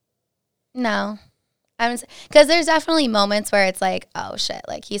 No. Because there's definitely moments where it's like, oh shit,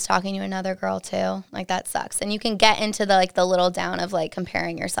 like he's talking to another girl too. Like that sucks. And you can get into the little down of like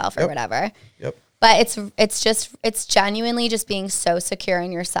comparing yourself or whatever. Yep. But it's genuinely just being so secure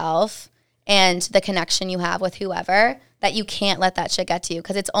in yourself and the connection you have with whoever that you can't let that shit get to you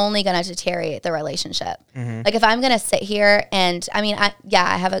because it's only going to deteriorate the relationship. Like if I'm going to sit here and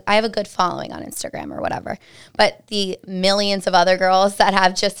I have a good following on Instagram or whatever, but the millions of other girls that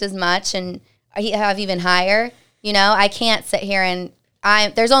have just as much and have even higher, you know, I can't sit here and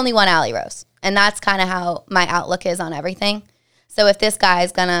there's only one Allie Rose. And that's kind of how my outlook is on everything. So if this guy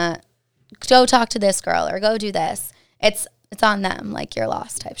is going to go talk to this girl or go do this, it's on them, like you're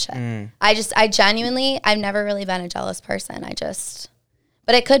lost type shit. I genuinely, I've never really been a jealous person.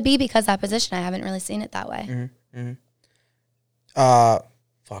 But it could be because that position, I haven't really seen it that way. What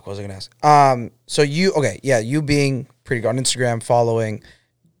was I going to ask? So you being pretty good on Instagram, following,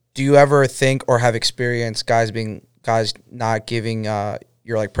 do you ever think or have experienced guys not giving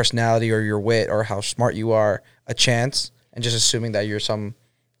your like personality or your wit or how smart you are a chance and just assuming that you're some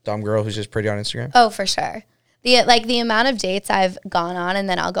dumb girl who's just pretty on Instagram? Oh, for sure. The amount of dates I've gone on and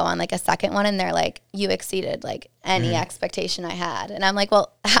then I'll go on like a second one and they're like, you exceeded like any expectation I had. And I'm like,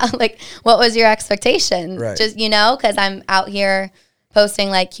 well, what was your expectation? Right. Just, you know, because I'm out here posting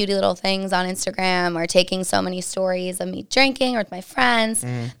like cutie little things on Instagram or taking so many stories of me drinking or with my friends.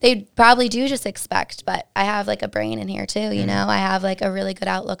 They probably do just expect, but I have like a brain in here too, you know? I have like a really good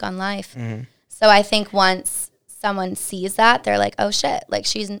outlook on life. So I think once someone sees that, they're like, oh shit, like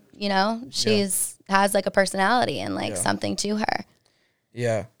she's, you know, has like a personality and like something to her.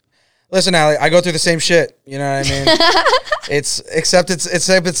 Yeah. Listen, Allie, I go through the same shit. You know what I mean? It's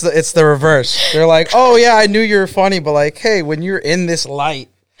the reverse. They're like, oh yeah, I knew you were funny, but like, hey, when you're in this light,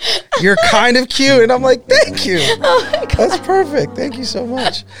 you're kind of cute. And I'm like, thank you. Oh that's perfect. Thank you so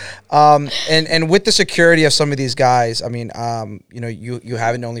much. And with the security of some of these guys, I mean, you know, you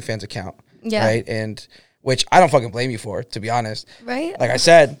have an OnlyFans account, right? And which I don't fucking blame you for, to be honest. Right. Like I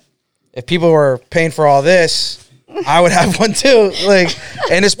said, if people were paying for all this, I would have one too. Like,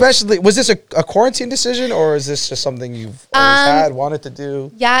 and especially, was this a quarantine decision, or is this just something you've always wanted to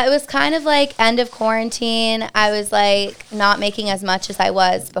do? Yeah, it was kind of like end of quarantine. I was like not making as much as I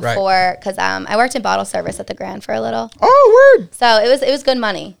was before because I worked in bottle service at the Grand for a little. Oh, word! So it was good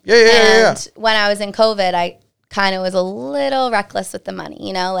money. Yeah. And when I was in COVID, I kind of was a little reckless with the money,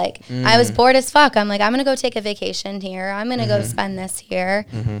 you know, like I was bored as fuck. I'm like, I'm going to go take a vacation here. I'm going to go spend this here.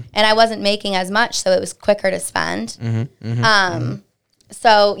 And I wasn't making as much, so it was quicker to spend.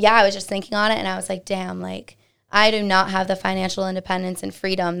 So yeah, I was just thinking on it and I was like, damn, like I do not have the financial independence and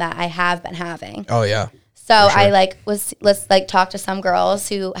freedom that I have been having. Oh yeah. So I like let's talk to some girls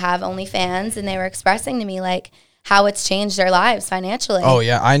who have OnlyFans and they were expressing to me like how it's changed their lives financially. Oh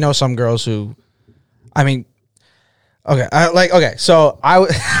yeah. I know some girls who, I mean, okay, so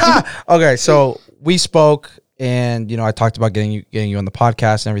we spoke, and you know, I talked about getting you on the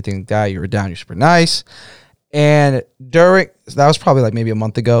podcast and everything like that. You were down, you're super nice, and that was probably like maybe a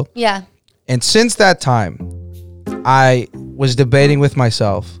month ago. Yeah. And since that time, I was debating with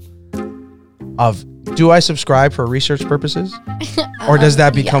myself of, do I subscribe for research purposes, or does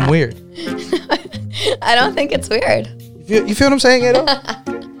that become weird? I don't think it's weird. You feel what I'm saying, Ado?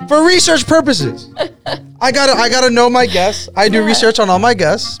 For research purposes, I gotta know my guests. I do research on all my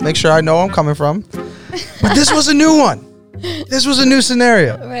guests, make sure I know where I'm coming from. But this was a new one. This was a new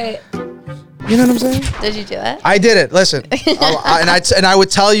scenario. Right. You know what I'm saying? Did you do it? I did it. Listen, and I would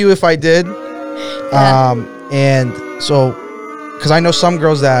tell you if I did. And so, because I know some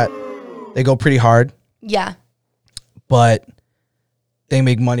girls that they go pretty hard. Yeah. But they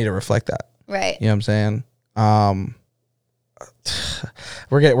make money to reflect that. Right. You know what I'm saying?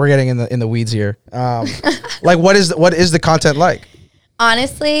 We're getting in the weeds here. Like what is the content like?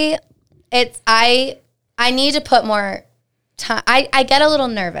 Honestly, it's I need to put more time. I get a little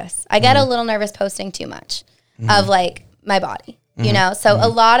nervous. I get a little nervous posting too much of like my body, you know? So a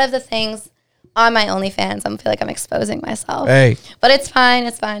lot of the things on my OnlyFans, I feel like I'm exposing myself. Hey. But it's fine.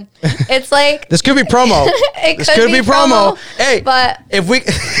 It's fine. It's like this could be promo. This could be promo. Hey, but if we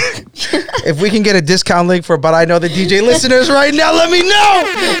can get a discount link for But I Know the DJ listeners right now, let me know.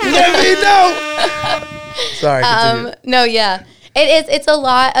 Let me know. Sorry. Continue. No, yeah. It's a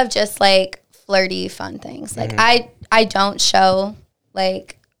lot of just like flirty fun things. Like I don't show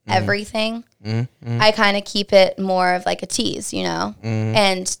like everything. I kind of keep it more of like a tease, you know?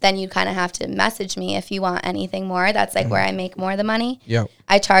 And then you kind of have to message me if you want anything more. That's like where I make more of the money. Yeah.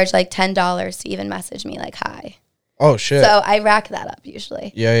 I charge like $10 to even message me like hi. Oh, shit. So I rack that up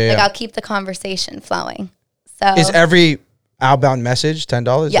usually. Yeah. Like I'll keep the conversation flowing. So is every outbound message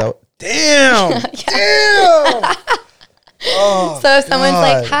 $10? Yeah. Damn. Damn. Oh, so if someone's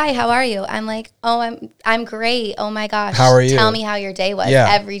like, hi, how are you? I'm like, oh, I'm great. Oh my gosh. How are you? Tell me how your day was. Yeah.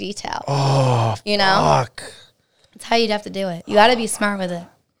 Every detail. Oh, you know? Fuck. That's how you'd have to do it. You got to be smart with it.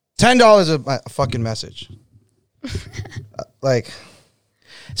 $10 a fucking message. Like,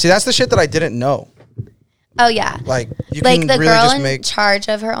 see, that's the shit that I didn't know. Oh, yeah. Like, you like can the really girl just in make charge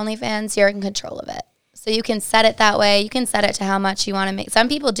of her OnlyFans, you're in control of it. So you can set it that way. You can set it to how much you want to make. Some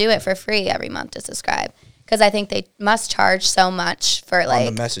people do it for free every month to subscribe. Because I think they must charge so much for like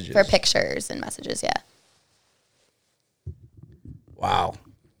on the messages. For pictures and messages, yeah. Wow.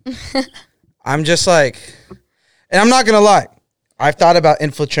 I'm just like, and I'm not gonna lie, I've thought about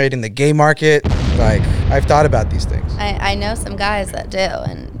infiltrating the gay market. Like, I've thought about these things. I know some guys that do,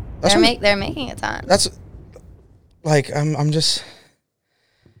 and they're making a ton. That's like I'm just,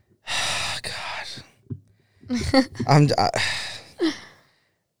 God.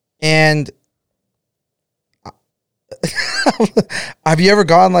 And. Have you ever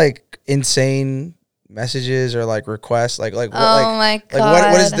gone like insane messages or like requests? Like what? Oh my God.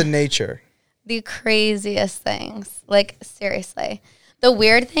 Like what is the nature? The craziest things. Like seriously. The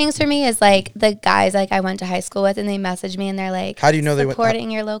weird things for me is like the guys like I went to high school with and they message me and they're like, how do you know they went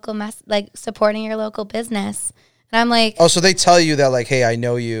supporting your local supporting your local business? And I'm like, oh, so they tell you that like, hey, I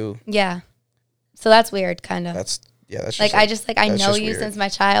know you. Yeah. So that's weird, kind of. That's like I know you since my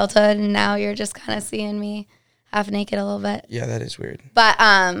childhood and now you're just kind of seeing me half naked a little bit. Yeah, that is weird. But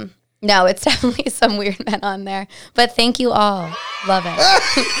no, it's definitely some weird men on there. But thank you all. Love it.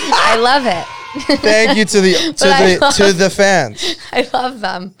 I love it. Thank you to the fans. I love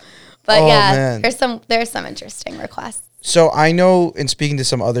them. But man. there's some interesting requests. So I know in speaking to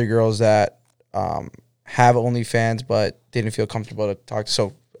some other girls that have OnlyFans but didn't feel comfortable to talk.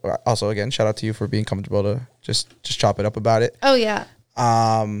 So also again, shout out to you for being comfortable to just chop it up about it. Oh yeah.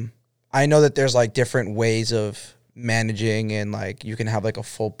 I know that there's like different ways of managing and like you can have like a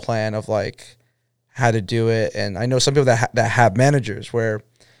full plan of like how to do it. And I know some people that have managers where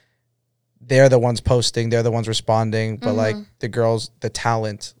they're the ones posting, they're the ones responding, but like the girls, the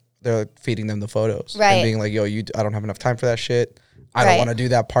talent, they're feeding them the photos and being like, yo, I don't have enough time for that shit. I don't want to do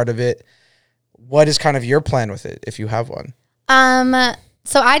that part of it. What is kind of your plan with it if you have one?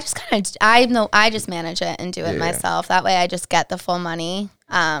 So I just I just manage it and do it myself. That way I just get the full money.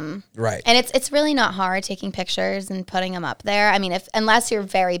 Right. And it's really not hard taking pictures and putting them up there. I mean, unless you're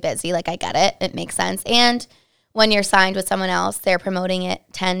very busy, like I get it. It makes sense. And when you're signed with someone else, they're promoting it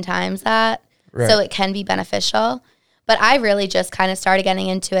 10 times that. Right. So it can be beneficial. But I really just kind of started getting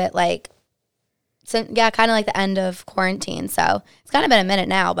into it kind of like the end of quarantine. So it's kind of been a minute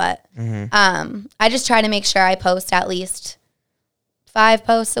now, but I just try to make sure I post at least 5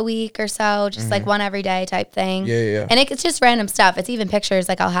 posts a week or so, just like one every day type thing. Yeah. And it's just random stuff. It's even pictures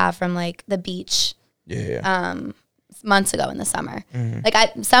like I'll have from like the beach. Months ago in the summer. Like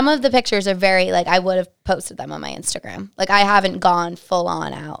some of the pictures are very like I would have posted them on my Instagram. Like I haven't gone full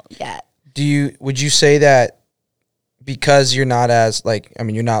on out yet. Would you say that because you're not as like, I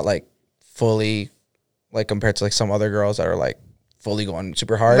mean, you're not like fully like compared to like some other girls that are like fully going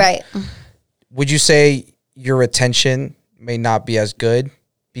super hard. Right. Would you say your retention may not be as good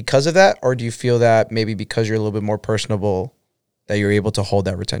because of that? Or do you feel that maybe because you're a little bit more personable that you're able to hold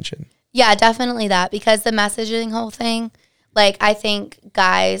that retention? Yeah, definitely that, because the messaging whole thing, like I think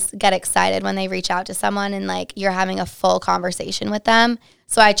guys get excited when they reach out to someone and like you're having a full conversation with them.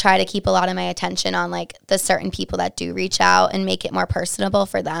 So I try to keep a lot of my attention on like the certain people that do reach out and make it more personable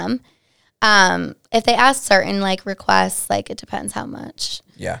for them. If they ask certain like requests, like it depends how much.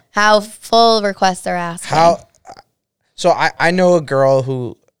 Yeah. How full requests they're asking. So I know a girl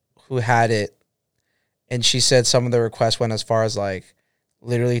who had it, and she said some of the requests went as far as like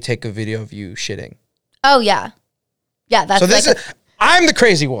literally take a video of you shitting. Oh yeah. Yeah, that's so I'm the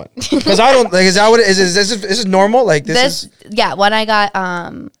crazy one because I don't like. Is that what it is? Is this normal? Like this is yeah. When I got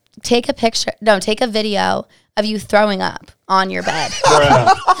take a video of you throwing up on your bed. like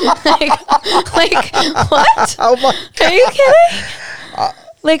what? Oh my God. Are you kidding?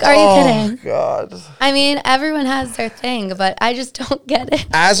 Like, are you kidding? Oh God. I mean, everyone has their thing, but I just don't get it.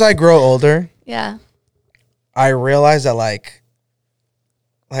 As I grow older, yeah, I realize that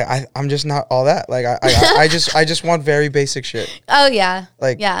I'm just not all that. Like I just want very basic shit. Oh yeah.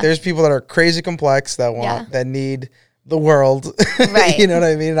 Like there's people that are crazy complex that need the world. Right. You know what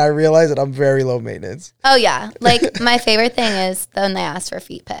I mean? And I realize that I'm very low maintenance. Oh yeah. Like my favorite thing is when they ask for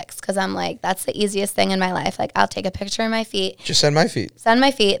feet pics, because I'm like, that's the easiest thing in my life. Like I'll take a picture of my feet. Just send my feet.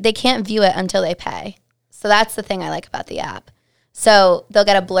 They can't view it until they pay. So that's the thing I like about the app. So they'll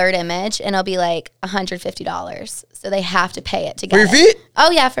get a blurred image and it'll be like $150. So they have to pay it to get it. For your feet? Oh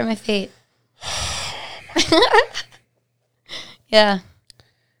yeah, for my feet. Yeah.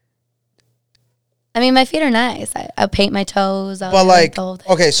 I mean, my feet are nice. I paint my toes. But like,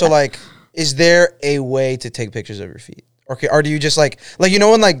 okay, so like, is there a way to take pictures of your feet? Okay, or do you just like you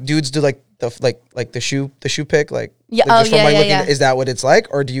know when like dudes do like the shoe pic like yeah. Is that what it's like,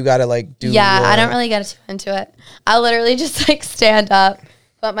 or do you gotta like do? Yeah, I don't really get too into it. I'll literally just like stand up,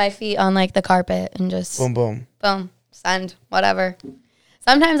 put my feet on like the carpet, and just boom, send whatever.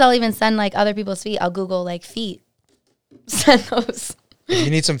 Sometimes I'll even send like other people's feet. I'll Google like feet, send those. If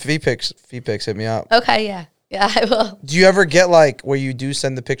you need some feet pics, hit me up. Okay, yeah, I will. Do you ever get like where you do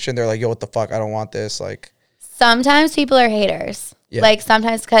send the picture and they're like, yo, what the fuck, I don't want this, like? Sometimes people are haters. Yeah. Like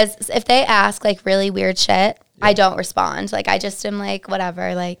sometimes, because if they ask like really weird shit, I don't respond. Like I just am like,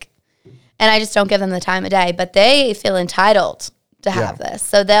 whatever, like, and I just don't give them the time of day. But they feel entitled to have this.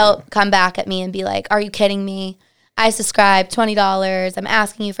 So they'll come back at me and be like, are you kidding me? I subscribed $20. I'm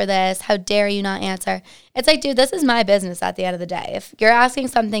asking you for this. How dare you not answer? It's like, dude, this is my business at the end of the day. If you're asking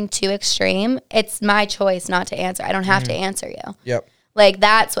something too extreme, it's my choice not to answer. I don't have to answer you. Yep. Like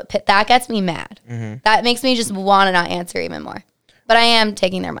that gets me mad. That makes me just want to not answer even more. But I am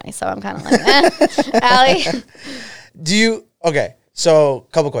taking their money, so I'm kind of like, Allie. Okay, so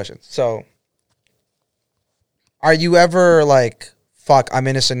couple questions. So are you ever like, fuck, I'm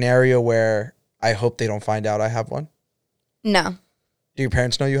in a scenario where I hope they don't find out I have one? No. Do your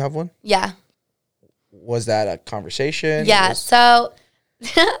parents know you have one? Yeah. Was that a conversation? Yeah, so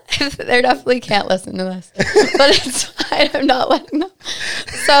they definitely can't listen to this, but it's fine. I'm not letting them.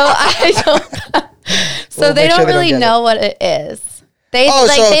 So I don't. So they don't really know what it is. They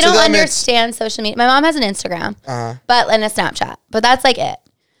they don't understand social media. My mom has an Instagram, and a Snapchat, but that's like it.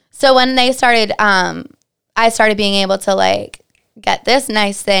 So when they started, I started being able to like get this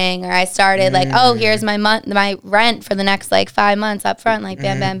nice thing, or I started like, oh, here's my rent for the next like 5 months up front, like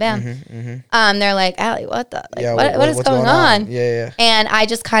bam, bam, bam. They're like, Allie, what the, like, what is what's going on? Yeah. And I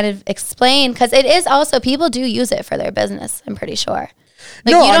just kind of explained, because it is also, people do use it for their business, I'm pretty sure.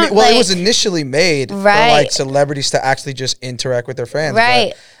 Like, no, I mean, well, it was initially made for like celebrities to actually just interact with their fans.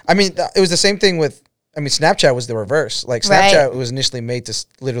 Right. But, I mean, it was the same thing with, I mean, Snapchat was the reverse. Like, Snapchat was initially made to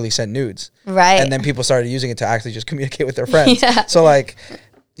literally send nudes. Right. And then people started using it to actually just communicate with their friends. Yeah. So, like,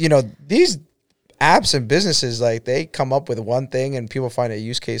 you know, these apps and businesses, like, they come up with one thing and people find a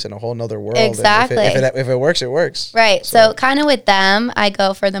use case in a whole nother world. Exactly. And if it works, it works. Right. So kind of with them, I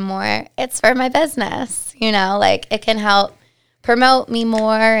go for the more, it's for my business, you know, like it can help promote me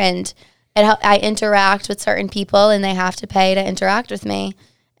more, and I interact with certain people and they have to pay to interact with me.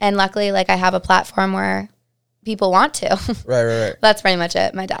 And luckily, like, I have a platform where people want to. Right. That's pretty much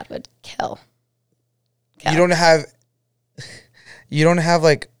it. My dad would kill. You don't have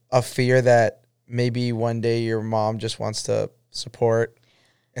like a fear that maybe one day your mom just wants to support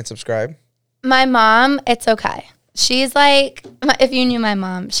and subscribe? My mom, it's okay. She's like, if you knew my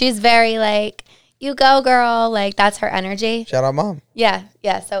mom, she's very like, you go, girl. Like, that's her energy. Shout out, mom. Yeah.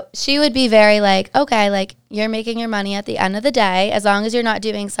 So she would be very like, okay, like, you're making your money at the end of the day. As long as you're not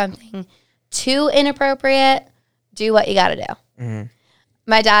doing something too inappropriate, do what you got to do. Mm-hmm.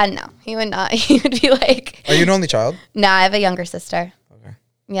 My dad, no. He would not. He would be like... Are you an only child? No, I have a younger sister. Okay.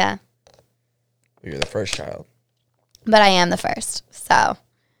 Yeah. You're the first child. But I am the first, so...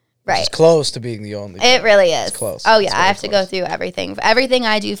 Right. It's close to being the only. It really is. It's close. Oh, yeah. I have to go through everything. Everything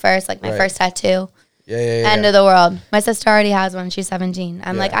I do first, like my first tattoo. Yeah. End of the world. My sister already has one. She's 17.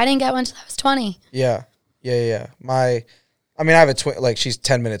 I'm like, I didn't get one until I was 20. Yeah. I have a twin. Like, she's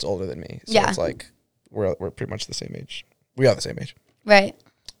 10 minutes older than me. So it's like, we're pretty much the same age. We are the same age. Right.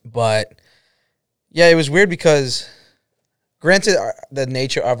 But, yeah, it was weird because, granted, the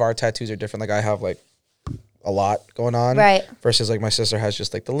nature of our tattoos are different. Like, I have, like, a lot going on, right? Versus like my sister has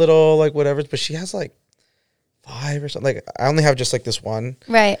just like the little like whatever, but she has like 5 or something. Like, I only have just like this one.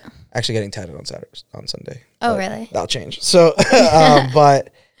 Right. Actually, getting tatted on Sunday. Oh, really? That'll change. So, but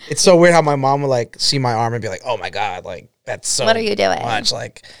it's so weird how my mom would like see my arm and be like, "Oh my god, like that's so." What are you doing? Much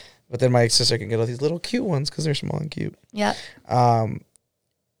like, but then my sister can get all these little cute ones because they're small and cute. Yep. And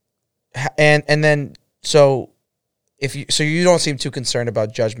then so you don't seem too concerned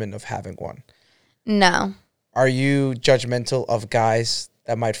about judgment of having one. No. Are you judgmental of guys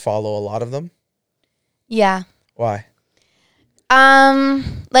that might follow a lot of them? Yeah. Why?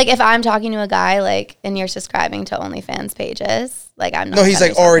 Like if I'm talking to a guy, like, and you're subscribing to OnlyFans pages, like I'm not. No, he's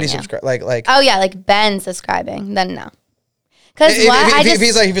like already subscribed. Like. Oh yeah, like Ben subscribing. Then no. Because if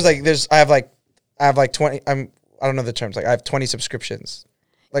he's like, I have like 20. I don't know the terms. Like I have 20 subscriptions.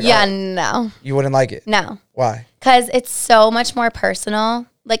 Like no. You wouldn't like it. No. Why? Because it's so much more personal.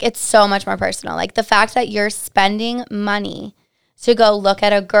 Like, it's so much more personal. Like, the fact that you're spending money to go look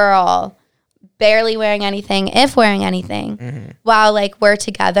at a girl barely wearing anything, if wearing anything, while, like, we're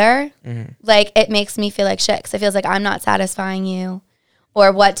together, like, it makes me feel like shit. Because it feels like I'm not satisfying you.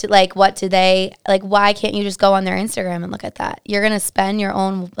 Or what do they, like, why can't you just go on their Instagram and look at that? You're going to spend your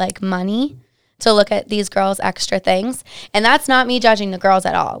own, like, money to look at these girls' extra things. And that's not me judging the girls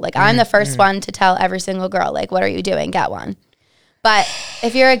at all. Like, I'm the first one to tell every single girl, like, what are you doing? Get one. But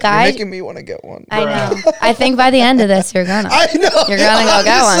if you're a guy, you're making me want to get one. I know. I think by the end of this, you're gonna. I know. You're gonna go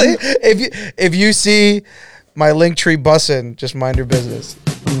get one. If you see my Linktree bussin', just mind your business.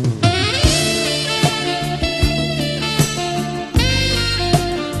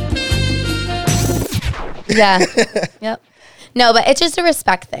 Yeah. Yep. No, but it's just a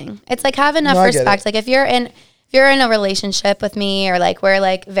respect thing. It's like have enough respect. Like if you're in a relationship with me, or like we're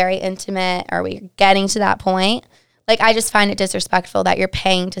like very intimate, or we're getting to that point. Like, I just find it disrespectful that you're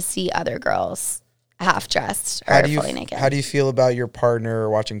paying to see other girls half dressed or fully naked. How do you feel about your partner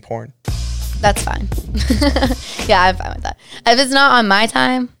watching porn? That's fine. Yeah, I'm fine with that. If it's not on my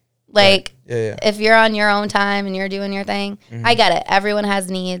time, like, if you're on your own time and you're doing your thing, I get it. Everyone has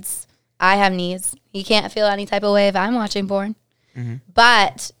needs. I have needs. You can't feel any type of way if I'm watching porn.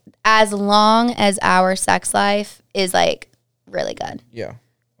 But as long as our sex life is, like, really good. Yeah.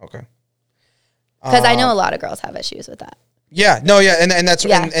 Okay. Because I know a lot of girls have issues with that. Yeah, no, yeah, and that's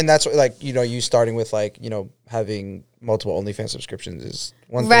and that's like, you know, you starting with like, you know, having multiple OnlyFans subscriptions is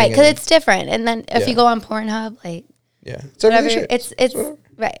one thing, right? Because it's different, and then if you go on Pornhub, like it's whatever, it's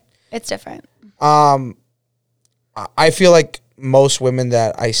right, it's different. I feel like most women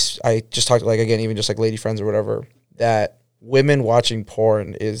that I just talked to, like, again, even just like lady friends or whatever, that women watching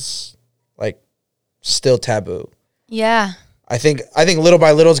porn is like still taboo. Yeah. I think little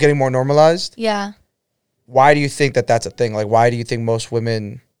by little it's getting more normalized. Yeah. why do you think that that's a thing? Like, why do you think most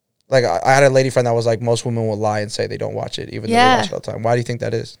women, like, I had a lady friend that was like, most women will lie and say they don't watch it, even though they watch it all the time. Why do you think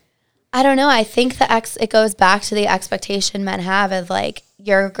that is? I don't know. I think it goes back to the expectation men have of like,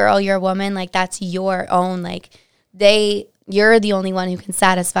 you're a girl, you're a woman, like that's your own, like you're the only one who can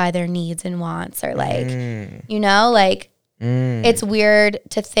satisfy their needs and wants, or like, you know, like it's weird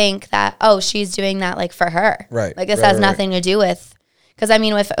to think that, oh, she's doing that like for her. Right. Like this has nothing to do with, because I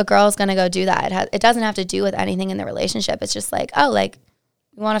mean, if a girl's going to go do that, it doesn't have to do with anything in the relationship. It's just like, oh, like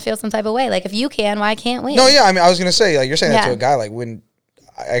you want to feel some type of way. Like if you can, why can't we? No, yeah. I mean, I was going to say, like, you're saying that to a guy, like when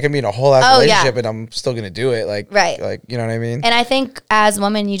I can be in a whole ass relationship and I'm still going to do it. Like, like, you know what I mean? And I think as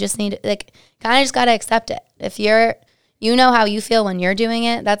women, you just need, like, kind of just got to accept it. If you know how you feel when you're doing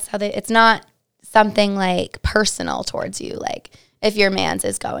it, that's how it's not something like personal towards you. Like if your man's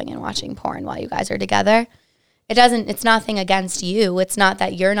is going and watching porn while you guys are together, it's nothing against you. It's not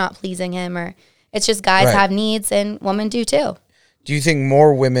that you're not pleasing him, or it's just guys have needs and women do too. Do you think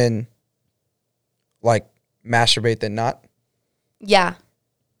more women like masturbate than not? Yeah.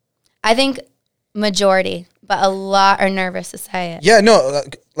 I think majority, but a lot are nervous to say it. Yeah, no,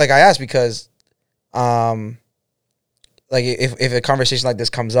 like I asked because, like if a conversation like this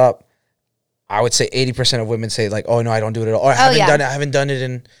comes up, I would say 80% of women say like, "Oh no, I don't do it at all." Or I haven't done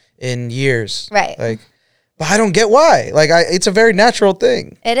it in years. Right. Like, but I don't get why. Like, it's a very natural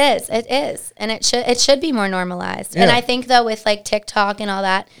thing. It is, and it should be more normalized. Yeah. And I think though with like TikTok and all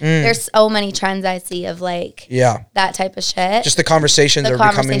that, there's so many trends I see of like that type of shit. Just the conversations are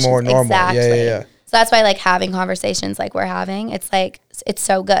becoming more normal. Exactly. Yeah. So that's why like having conversations like we're having, it's like it's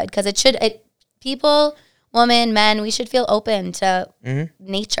so good because people, women, men, we should feel open to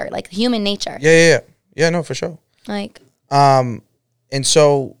nature, like human nature. Yeah. No, for sure. Like, and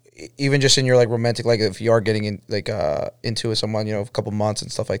so even just in your like romantic, like if you are getting in like into with someone, you know, a couple months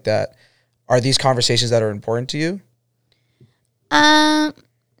and stuff like that, are these conversations that are important to you? No,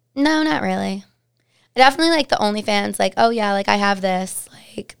 not really. I definitely like the OnlyFans. Like, oh yeah, like I have this.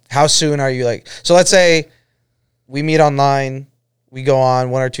 Like, how soon are you like? So let's say we meet online, we go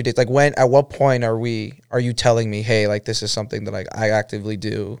on 1 or 2 dates. Like when? At what point are you telling me, hey, like this is something that like I actively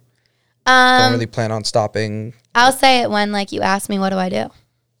do? Don't really plan on stopping. I'll say it when like you ask me, what do I do?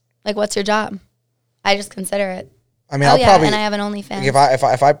 Like, what's your job? I just consider it. I mean, probably, and I have an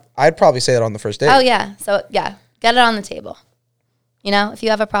OnlyFans. Like I'd probably say that on the first date. Oh yeah, so yeah, get it on the table. You know, if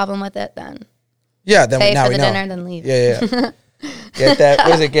you have a problem with it, then then pay now for we the know. dinner, then leave. Yeah. Get that?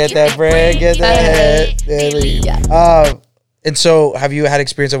 What is it? Get that bread. Get that head. Then leave. Yeah. And so, have you had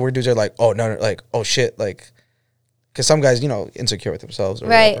experience of where dudes are like, oh no, like, oh shit, like, because some guys, you know, insecure with themselves or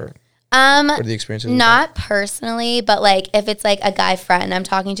whatever. What are the experiences? Not personally, but like if it's like a guy friend I'm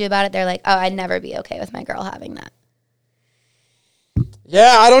talking to about it, they're like, oh, I'd never be okay with my girl having that.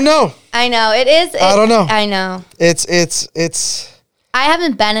 Yeah, I don't know. I know it is. I don't know. I know. It's. I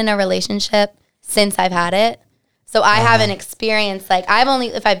haven't been in a relationship since I've had it, so I haven't experienced like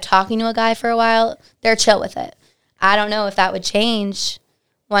if I'm talking to a guy for a while, they're chill with it. I don't know if that would change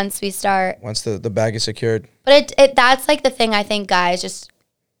once the bag is secured. But that's like the thing I think guys just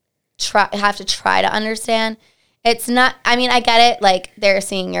have to try to understand. It's not, I mean, I get it, like they're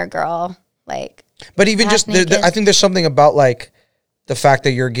seeing your girl like, but even just I think there's something about like the fact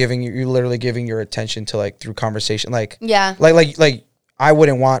that you're literally giving your attention to like through conversation, like like I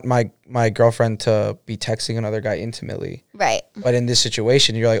wouldn't want my girlfriend to be texting another guy intimately, right? But in this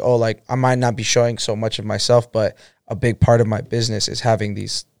situation, you're like, oh, like I might not be showing so much of myself, but a big part of my business is having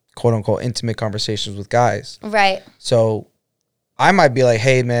these quote unquote intimate conversations with guys, right? So I might be like,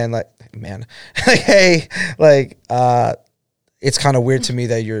 hey, man, like, hey, like, it's kind of weird to me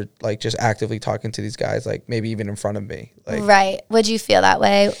that you're like just actively talking to these guys, like maybe even in front of me. Like, right. Would you feel that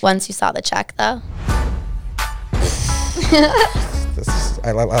way once you saw the check, though?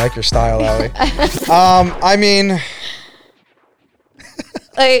 I like your style, Allie. I mean,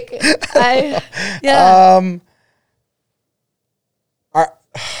 like,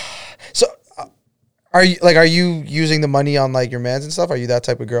 Are you using the money on like your mans and stuff? Are you that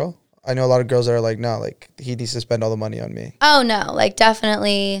type of girl? I know a lot of girls that are like, no, like he needs to spend all the money on me. Oh no, like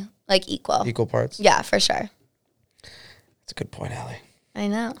definitely like equal parts. Yeah, for sure. That's a good point, Allie. I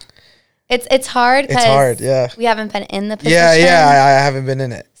know. It's hard. It's hard. Yeah. We haven't been in the position. Yeah. I haven't been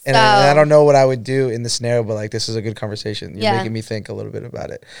in it, and I don't know what I would do in the scenario. But like, this is a good conversation. You're making me think a little bit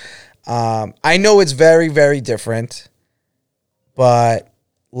about it. I know it's very, very different, but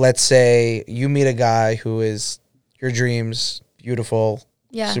let's say you meet a guy who is your dreams, beautiful,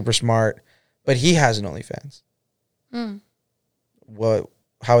 super smart, but he has an OnlyFans.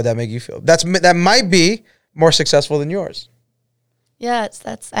 How would that make you feel? That might be more successful than yours. Yeah,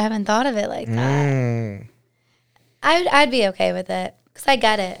 I haven't thought of it like that. I'd be okay with it because I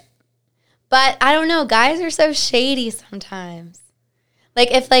get it. But I don't know. Guys are so shady sometimes.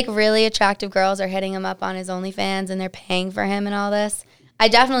 Like, if, like, really attractive girls are hitting him up on his OnlyFans and they're paying for him and all this, I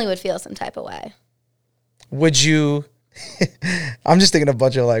definitely would feel some type of way. Would you... I'm just thinking a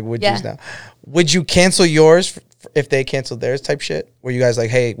bunch of, like, would yous now. Would you cancel yours if they canceled theirs type shit? Were you guys like,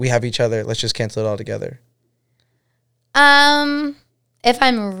 hey, we have each other. Let's just cancel it all together? If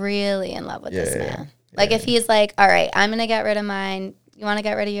I'm really in love with this man. Like, if he's like, all right, I'm going to get rid of mine. You want to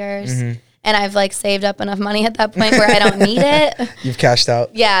get rid of yours? Mm-hmm. And I've, like, saved up enough money at that point where I don't need it. You've cashed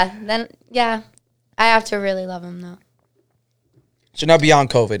out. Yeah. Then, yeah. I have to really love him, though. So now beyond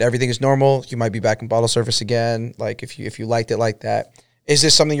COVID, everything is normal. You might be back in bottle service again. Like, if you liked it like that. Is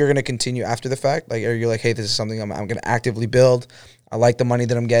this something you're going to continue after the fact? Like, are you like, hey, this is something I'm going to actively build. I like the money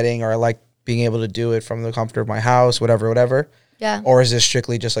that I'm getting, or I like being able to do it from the comfort of my house, whatever. Yeah. Or is this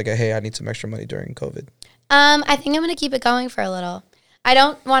strictly just like hey, I need some extra money during COVID? I think I'm going to keep it going for a little. I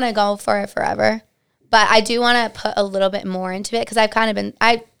don't want to go for it forever, but I do want to put a little bit more into it because I've kind of been,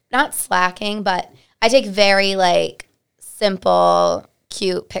 not slacking, but I take very, like, simple,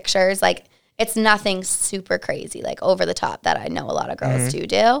 cute pictures. Like, it's nothing super crazy, like, over the top that I know a lot of girls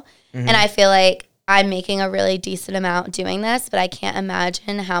do. And I feel like I'm making a really decent amount doing this, but I can't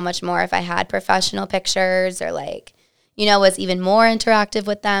imagine how much more if I had professional pictures or, like, you know, was even more interactive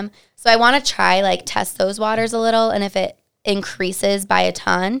with them. So I want to try, like, test those waters a little, and if it increases by a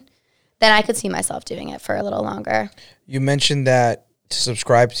ton, then I could see myself doing it for a little longer. You mentioned that to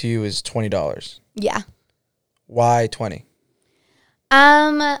subscribe to you is $20. Yeah. Why 20?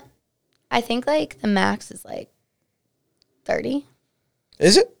 I think, like, the max is, like, 30.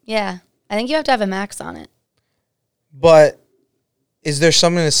 Is it? Yeah. I think you have to have a max on it. But is there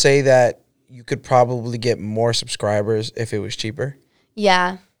something to say that you could probably get more subscribers if it was cheaper?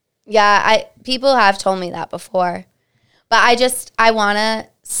 Yeah. Yeah, people have told me that before. But I want to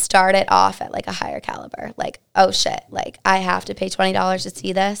start it off at, like, a higher caliber. Like, oh, shit. Like, I have to pay $20 to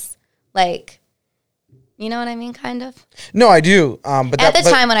see this. Like, you know what I mean, kind of? No, I do. But at the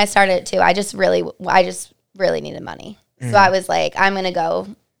time when I started it, too, I just really needed money. So I was like, I'm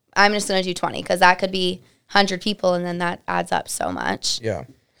just going to do 20 because that could be 100 people, and then that adds up so much. Yeah.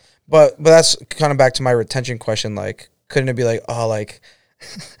 But that's kind of back to my retention question. Like, couldn't it be like, oh, like...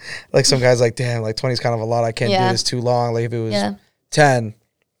 like some guys like, damn, like 20 is kind of a lot. I can't do this too long. Like if it was 10,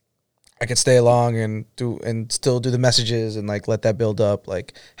 I could stay along and still do the messages and like let that build up.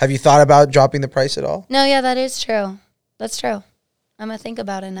 Like, have you thought about dropping the price at all? No, yeah, that is true. That's true. I'm gonna think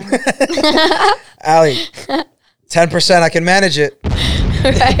about it now. Allie, 10%, I can manage it.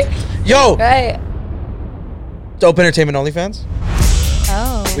 Right. Yo. Right. Dope Entertainment OnlyFans.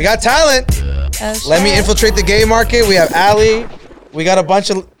 Oh. We got talent. Oh, let me infiltrate the gay market. We have Allie. We got a bunch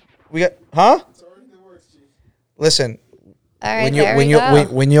of, Listen, all right,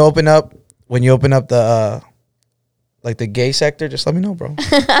 when you open up the like the gay sector, just let me know, bro.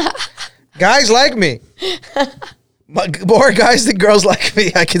 Guys like me. More guys than girls like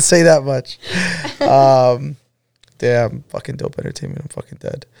me. I can say that much. Damn, fucking Dope Entertainment. I'm fucking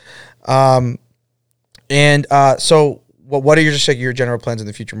dead. So what are your general plans in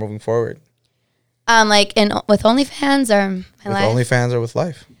the future moving forward? Like with OnlyFans or my life? With OnlyFans or with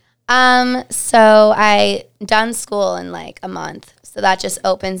life? So I done school in like a month. So that just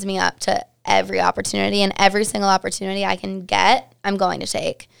opens me up to every opportunity, and every single opportunity I can get, I'm going to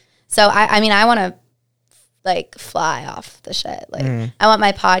take. So I mean, I want to like fly off the shit. Like I want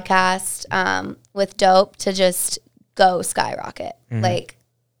my podcast with Dope to just go skyrocket. Like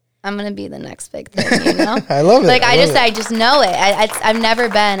I'm gonna be the next big thing, you know? I love it. Like I just know it. I've never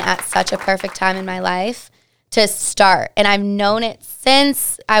been at such a perfect time in my life to start, and I've known it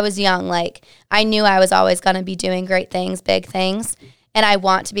since I was young. Like I knew I was always gonna be doing great things, big things, and I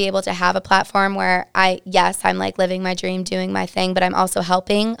want to be able to have a platform where I'm like living my dream, doing my thing, but I'm also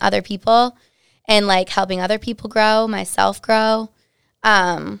helping other people and like helping other people grow, myself grow.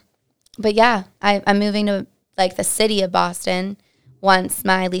 But yeah, I'm moving to like the city of Boston once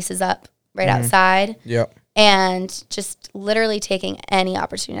my lease is up right outside. Yep. And just literally taking any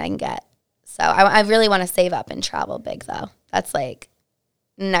opportunity I can get. So I really want to save up and travel big, though. That's like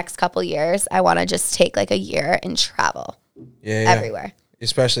next couple years. I want to just take like a year and travel everywhere.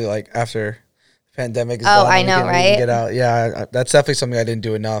 Especially like after the pandemic is done. I know, right? Get out. Yeah, that's definitely something I didn't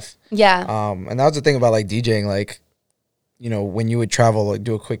do enough. Yeah. And that was the thing about like DJing. Like, you know, when you would travel, like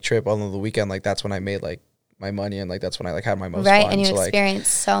do a quick trip on the weekend, like that's when I made like my money, and like that's when I like had my most fun. And you so, experience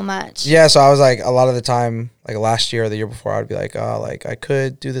so much. Yeah, so I was like a lot of the time, like last year or the year before, I would be like, oh, like I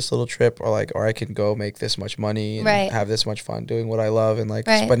could do this little trip, or I can go make this much money and have this much fun doing what I love, and like.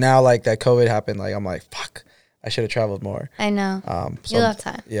 But now like that COVID happened, like I'm like fuck, I should have traveled more. I know. So You'll have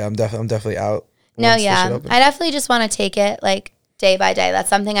time. Yeah, I'm definitely out. No, once this shit yeah. opens. I definitely just want to take it like day by day. That's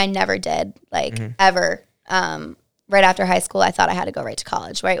something I never did, like ever. Right after high school, I thought I had to go right to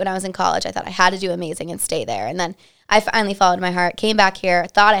college. Right when I was in college, I thought I had to do amazing and stay there. And then I finally followed my heart, came back here,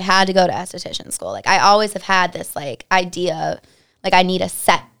 thought I had to go to esthetician school. Like I always have had this like idea, like I need a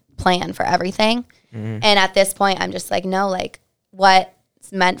set plan for everything. And at this point, I'm just like, no, like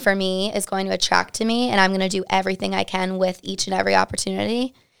what's meant for me is going to attract to me, and I'm going to do everything I can with each and every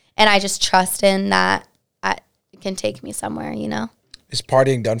opportunity. And I just trust in that it can take me somewhere, you know? Is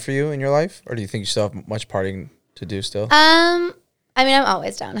partying done for you in your life? Or do you think you still have much partying to do still? I mean, I'm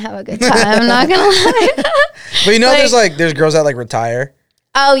always down to have a good time. I'm not going to lie. But you know, there's girls that like retire.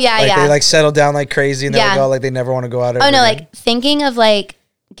 Oh, yeah, like, yeah. They like settle down like crazy and they're like, oh, like they never want to go out. Oh, no, like thinking of like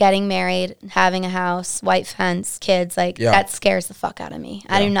getting married, having a house, white fence, kids, like that scares the fuck out of me.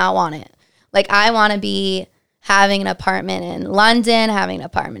 I do not want it. Like I want to be having an apartment in London, having an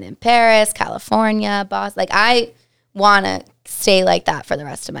apartment in Paris, California, Boston. Like I want to stay like that for the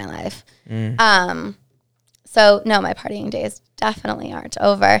rest of my life. So no, my partying days definitely aren't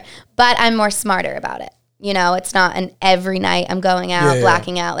over, but I'm more smarter about it. You know, it's not an every night I'm going out,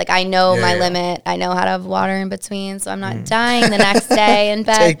 blacking out. Like I know my limit. I know how to have water in between, so I'm not dying the next day in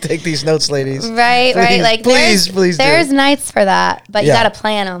bed. Take these notes, ladies. Right, please, right. Like please there's nights for that, but you got to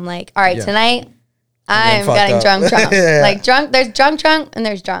plan them. Like, all right, tonight I'm getting drunk. Like drunk. There's drunk, and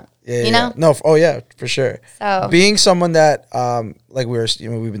there's drunk. You know? No. Oh yeah, for sure. So being someone that, like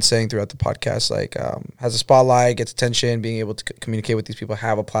we've been saying throughout the podcast, like has a spotlight, gets attention, being able to communicate with these people,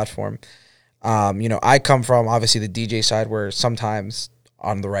 have a platform. I come from obviously the DJ side where sometimes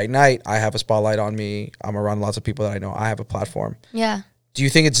on the right night I have a spotlight on me. I'm around lots of people that I know. I have a platform. Yeah. Do you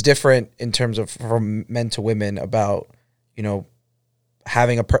think it's different in terms of from men to women about,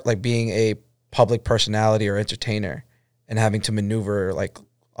 having being a public personality or entertainer and having to maneuver like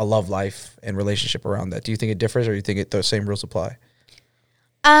a love life and relationship around that? Do you think it differs, or do you think the same rules apply?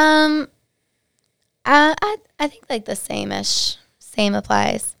 I think like the same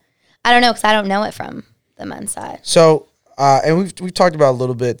applies. I don't know, because I don't know it from the men's side. So, and we've talked about a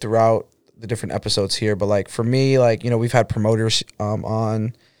little bit throughout the different episodes here, but like for me, like, we've had promoters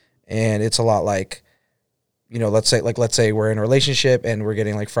on, and it's a lot like, let's say we're in a relationship and we're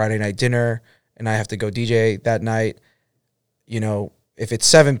getting like Friday night dinner and I have to go DJ that night. If it's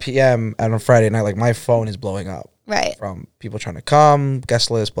 7 p.m. on a Friday night, like my phone is blowing up. Right. From people trying to come, guest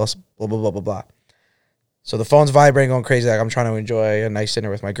list, plus blah, blah, blah, blah, blah. So the phone's vibrating, going crazy. Like I'm trying to enjoy a nice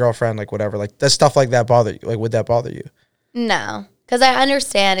dinner with my girlfriend, like whatever. Like does stuff like that bother you? Like would that bother you? No, because I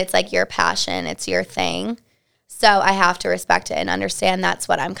understand it's like your passion, it's your thing. So I have to respect it and understand that's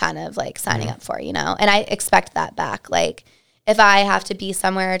what I'm kind of like signing up for, And I expect that back. Like if I have to be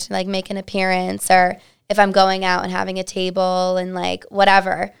somewhere to like make an appearance, or if I'm going out and having a table and like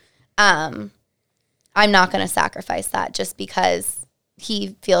whatever, I'm not going to sacrifice that just because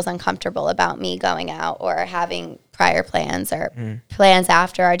he feels uncomfortable about me going out or having prior plans or plans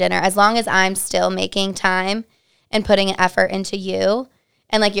after our dinner. As long as I'm still making time and putting an effort into you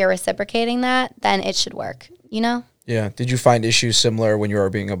and like you're reciprocating that, then it should work, Yeah. Did you find issues similar when you were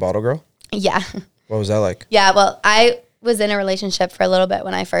being a bottle girl? Yeah. What was that like? Yeah, well, I was in a relationship for a little bit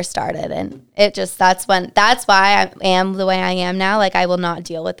when I first started, and that's why I am the way I am now. Like I will not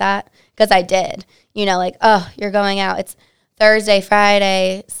deal with that because I did, like, oh, you're going out. It's Thursday,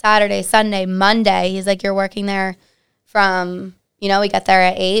 Friday, Saturday, Sunday, Monday. He's like, you're working there from, we get there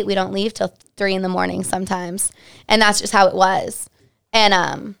at 8. We don't leave till 3 a.m. sometimes. And that's just how it was.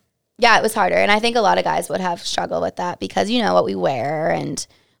 And, it was harder. And I think a lot of guys would have struggled with that because what we wear, and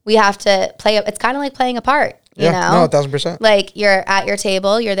we have to play. It's kind of like playing a part, you know? No, 1,000%. Like you're at your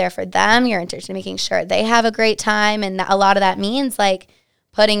table, you're there for them. You're interested in making sure they have a great time. And a lot of that means like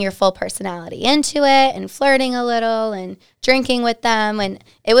putting your full personality into it and flirting a little and drinking with them. And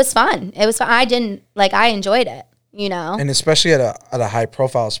it was fun. I enjoyed it, And especially at a high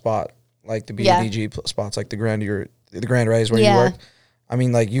profile spot, like the BDG spots, like the Grand Rays where you work. I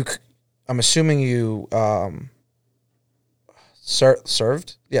mean, like I'm assuming you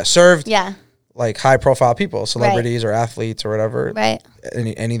served. Yeah. Served. Yeah. Like high profile people, celebrities or athletes or whatever. Right.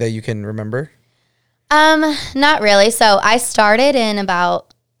 Any that you can remember? Not really. So I started in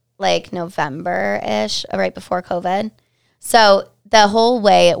about like November-ish, right before COVID. So the whole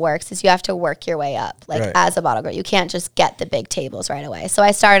way it works is you have to work your way up, like as a bottle girl. You can't just get the big tables right away. So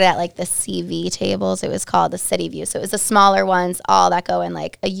I started at like the CV tables. It was called the City View. So it was the smaller ones, all that go in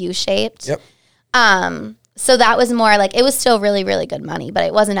like a U-shaped. Yep. So that was more like, it was still really, really good money, but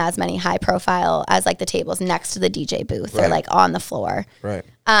it wasn't as many high profile as like the tables next to the DJ booth or like on the floor. Right.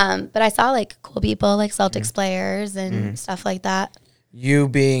 But I saw like cool people like Celtics players and stuff like that. You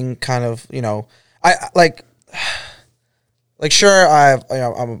being kind of, I like sure,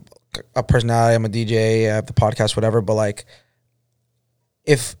 I'm a personality, I'm a DJ, I have the podcast, whatever, but like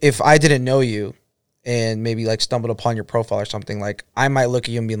if I didn't know you and maybe like stumbled upon your profile or something, like I might look at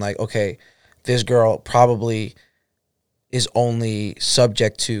you and be like, okay, this girl probably is only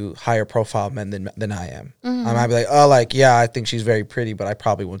subject to higher profile men than I am. I might be like, oh, like, yeah, I think she's very pretty, but I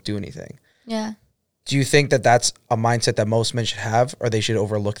probably won't do anything. Yeah. Do you think that that's a mindset that most men should have, or they should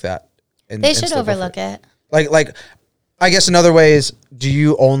overlook that? They should overlook it. Like, I guess another way is, do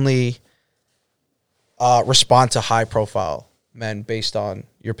you only respond to high profile men based on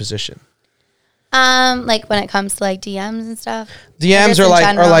your position? Like when it comes to like DMs and stuff. DMs or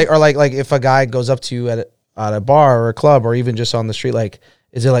like if a guy goes up to you at a bar or a club or even just on the street, like,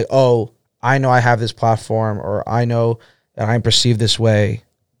 is it like, oh, I know I have this platform, or I know that I'm perceived this way,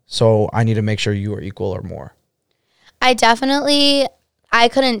 so I need to make sure you are equal or more? I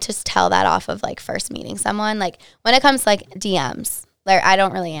couldn't just tell that off of like first meeting someone. Like when it comes to like DMs, like I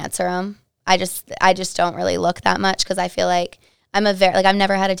don't really answer them. I just don't really look that much because I feel like I've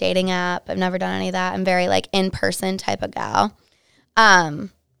never had a dating app. I've never done any of that. I'm very like in-person type of gal.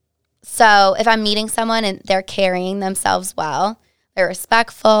 So if I'm meeting someone and they're carrying themselves well, they're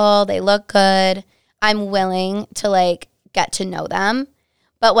respectful, they look good, I'm willing to like get to know them.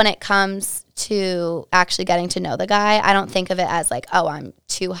 But when it comes to actually getting to know the guy, I don't think of it as like, oh, I'm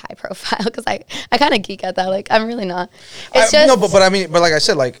too high profile, because I kind of geek at that. Like, I'm really not. It's just... No, but I mean, but like I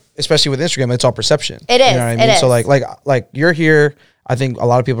said, like, especially with Instagram, it's all perception. It is. You know what I mean? So like you're here. I think a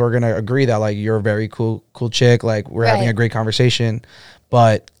lot of people are going to agree that like you're a very cool chick. Like we're having a great conversation.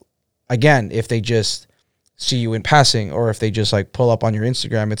 But again, if they just see you in passing, or if they just like pull up on your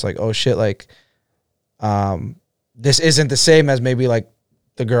Instagram, it's like, oh shit, like, this isn't the same as maybe like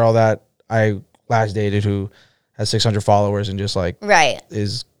the girl that I last dated who has 600 followers and just like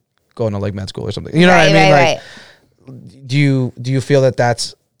is going to like med school or something. You know what I mean? Like, do you feel that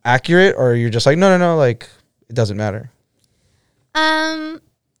that's accurate, or you're just like, no, like it doesn't matter? I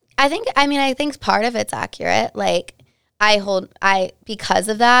think part of it's accurate. Like because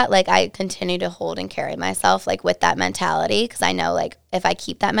of that, like I continue to hold and carry myself like with that mentality, because I know like if I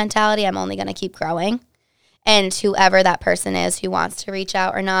keep that mentality, I'm only going to keep growing. And whoever that person is who wants to reach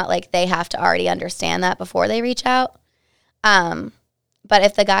out or not, like they have to already understand that before they reach out. But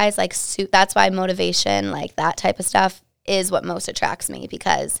if the guy's like, that's why motivation, like that type of stuff is what most attracts me,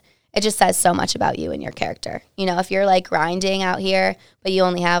 because it just says so much about you and your character. You know, if you're like grinding out here, but you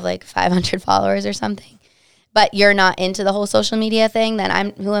only have like 500 followers or something, but you're not into the whole social media thing,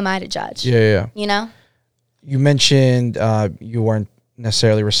 then who am I to judge? Yeah. You know? You mentioned you weren't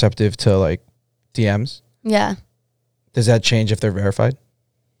necessarily receptive to like DMs. Yeah. Does that change if they're verified?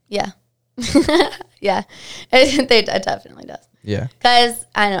 Yeah. Yeah. It definitely does. Yeah. Because,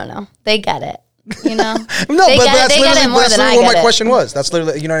 I don't know, they get it, you know? No, but that's literally what my question was. That's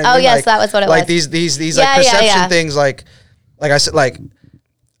literally, you know what I mean? Oh, yes, like, that was what it like was. These like perception things, like I said, like,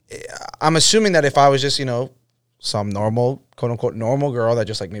 I'm assuming that if I was just, some normal, quote unquote, normal girl that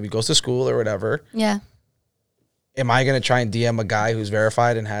just like maybe goes to school or whatever. Yeah. Am I going to try and DM a guy who's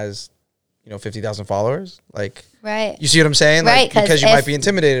verified and has 50,000 followers? Like, right. You see what I'm saying? Right. Like, because you might be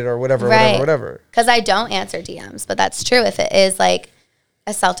intimidated or whatever, whatever. Because I don't answer DMs, but that's true. If it is like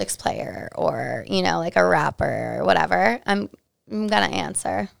a Celtics player or, like a rapper or whatever, I'm going to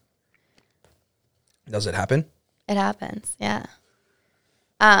answer. Does it happen? It happens. Yeah.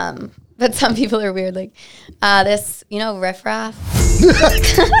 But some people are weird. Like, this, Riff Raff.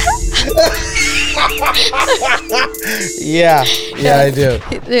 Yeah, I do.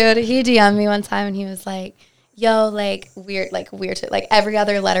 Dude, he DM'd me one time and he was like, yo, like weird, like every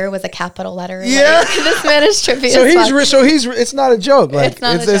other letter was a capital letter. Yeah. Like, this man is trippy. So he's it's not a joke. Like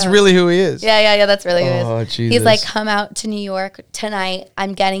it's really who he is. Yeah, that's really who he is. Oh, Jesus. He's like, come out to New York tonight.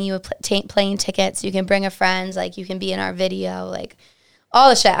 I'm getting you plane tickets. You can bring a friend. Like, you can be in our video. Like, all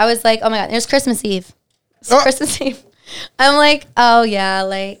the shit. I was like, oh my God, it was Christmas Eve. Christmas Eve. I'm like, oh yeah,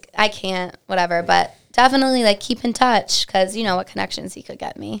 like I can't, whatever. But definitely like keep in touch, because you know what connections he could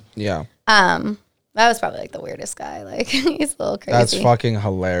get me. Yeah. That was probably like the weirdest guy. Like, he's a little crazy. That's fucking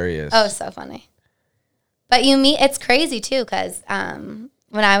hilarious. Oh, so funny. But it's crazy too, because when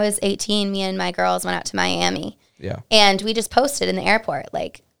I was 18, me and my girls went out to Miami. Yeah. And we just posted in the airport,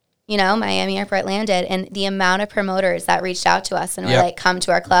 like, Miami airport landed, and the amount of promoters that reached out to us and were like, come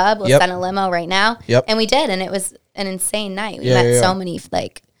to our club, we'll send a limo right now. Yep. And we did, and it was an insane night. We met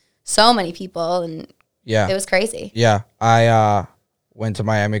so many people, and Yeah. It was crazy. Yeah. I went to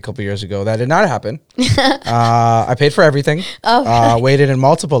Miami a couple years ago. That did not happen. I paid for everything. Oh, really? Waited in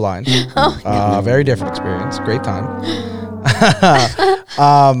multiple lines. Very different experience. Great time.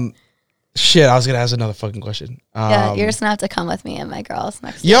 Shit, I was gonna ask another fucking question. Yeah, you're just gonna have to come with me and my girls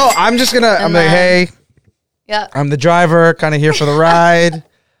next Yo, time. I'm just gonna. I'm like, hey, Yeah. I'm the driver, kind of here for the ride.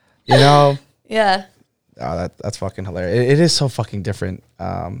 You know. Yeah. Oh, that's fucking hilarious. It is so fucking different.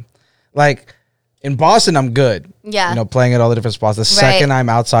 Like in Boston, I'm good. Yeah. You know, playing at all the different spots. The second I'm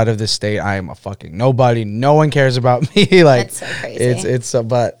outside of this state, I am a fucking nobody. No one cares about me. Like It's so crazy. It's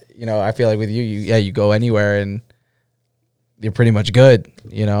but you know, I feel like with you go anywhere and you're pretty much good.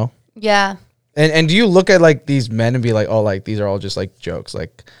 You know. Yeah. And do you look at like these men and be like, oh, like these are all just like jokes.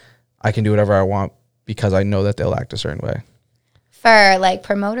 Like I can do whatever I want because I know that they'll act a certain way. For like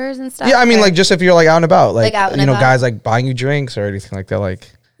promoters and stuff? Yeah, I mean, like just if you're like out and about, like out and you know, about. guys like buying you drinks or anything like that.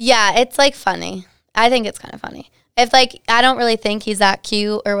 Like, Yeah, it's like funny. I think it's kind of funny. If like I don't really think he's that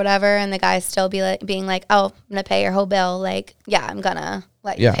cute or whatever, and the guys still be like being like, "Oh, I'm gonna pay your whole bill." Like, yeah, I'm gonna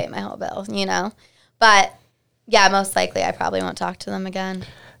let you pay my whole bill, you know. But yeah, most likely I probably won't talk to them again.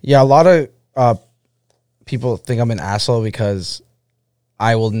 yeah, a lot of people think I'm an asshole because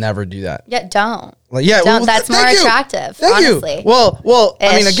I will never do that. Yeah, don't. Like, yeah, Don't. That's more attractive. Thank honestly. you. Well,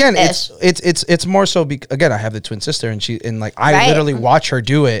 I mean, Ish, again, ish. it's more so. Again, I have the twin sister, and like I Right. literally watch her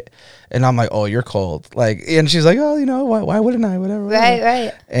do it, and I'm like, oh, you're cold. Like, and she's like, oh, you know, why wouldn't I? Whatever.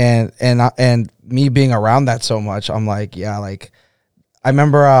 Right. And me being around that so much, I'm like, yeah, like I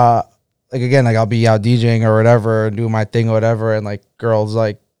remember, like again, like I'll be out DJing or whatever, and doing my thing or whatever, and like girls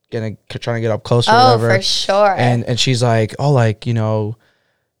like trying to get up close or Oh, whatever. for sure. And she's like, oh, like, you know,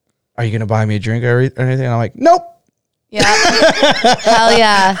 are you gonna buy me a drink or anything? And I'm like, nope. Yeah. Hell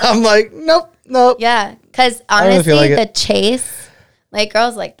yeah. I'm like, nope. Yeah. Because don't really honestly, feel like the it. chase, like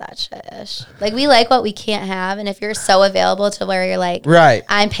girls like that shit-ish. Like we like what we can't have. And if you're so available to where you're like, Right.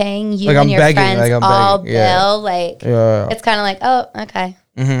 I'm paying you Like, and I'm your begging, friends like, I'm all begging. Yeah. bill, like Yeah. it's kind of like, oh, okay.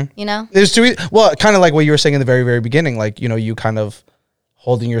 Mm-hmm. You know? There's two. Well, kind of like what you were saying in the very, very beginning. Like, you know, you kind of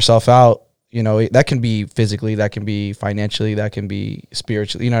holding yourself out. You know, that can be physically, that can be financially, that can be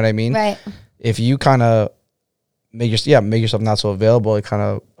spiritually. You know what I mean? Right. If you kind of make yourself not so available, it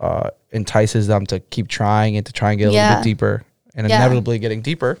kind of entices them to keep trying and to try and get a little bit deeper, and inevitably getting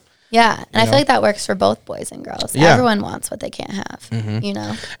deeper. Yeah. And I feel like that works for both boys and girls. Yeah. Everyone wants what they can't have, you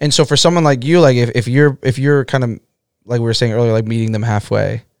know? And so for someone like you, like if you're kind of like we were saying earlier, like meeting them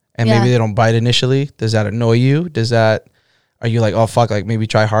halfway, and maybe they don't bite initially, does that annoy you? Are you like, oh fuck, like maybe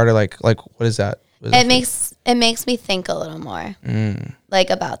try harder? Like what is that? It makes me think a little more like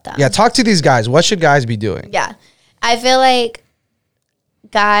about them. Yeah, talk to these guys. What should guys be doing? Yeah. I feel like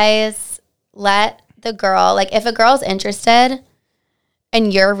guys let the girl, like if a girl's interested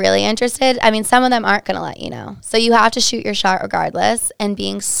and you're really interested, I mean, some of them aren't going to let you know. So you have to shoot your shot regardless, and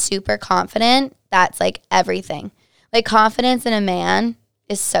being super confident, that's like everything. Like confidence in a man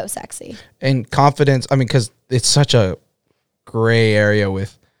is so sexy. And confidence, I mean, because it's such a gray area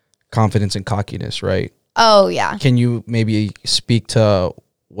with confidence and cockiness, right? Oh, yeah. Can you maybe speak to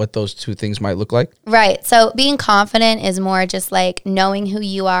what those two things might look like? Right. So being confident is more just like knowing who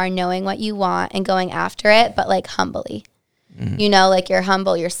you are, knowing what you want, and going after it, but like humbly. You know, like you're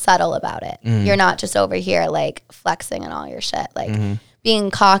humble, you're subtle about it. You're not just over here like flexing and all your shit. Like being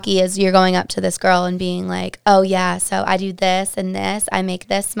cocky is you're going up to this girl and being like, oh yeah, so I do this and this, I make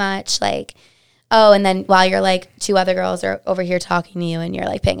this much, like, oh, and then while you're like two other girls are over here talking to you and you're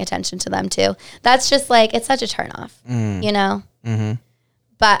like paying attention to them too. That's just like, it's such a turnoff, you know?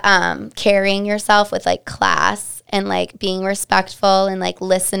 But carrying yourself with like class and like being respectful and like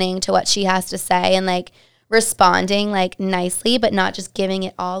listening to what she has to say and like responding like nicely, but not just giving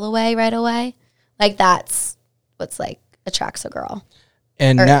it all away right away. Like that's what's like attracts a girl.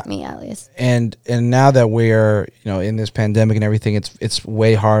 And or now, me at least. And now that we're, you know, in this pandemic and everything, it's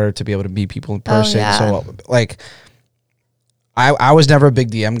way harder to be able to meet people in person. yeah. So like I was never a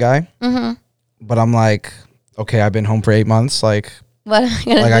big DM guy, but I'm like, okay, I've been home for 8 months. Like, What am I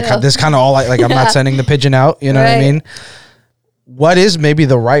gonna like do? this kind of all like I'm not sending the pigeon out. You know what I Right. mean? What is maybe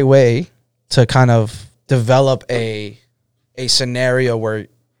the right way to kind of develop a scenario where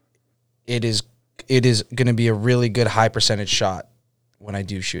it is going to be a really good high percentage shot when I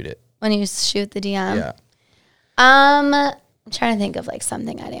do shoot it? When you shoot the DM? Yeah. I'm trying to think of like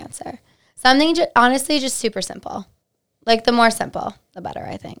something I'd answer. Something honestly just super simple. Like the more simple, the better,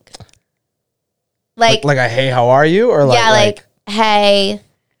 I think. Like a hey, how are you? Or like hey,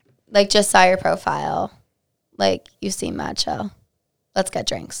 like just saw your profile. Like you seem macho. Let's get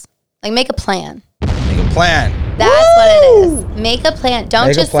drinks. Like make a plan. make a plan. That's what it is. Make a plan. Don't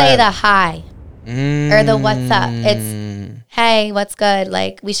Make a just say plan. the hi. or the what's up. It's, hey, what's good?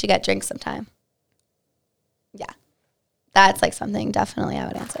 Like, we should get drinks sometime. Yeah. That's like something definitely I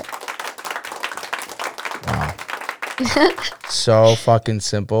would answer. Wow. So fucking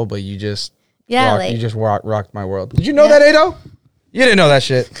simple, but you just rocked my world. Did you know that, Ado? You didn't know that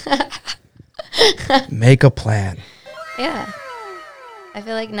shit. Make a plan. Yeah. I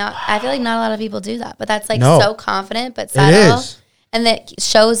feel like not a lot of people do that, but that's like so confident but subtle. It is. And that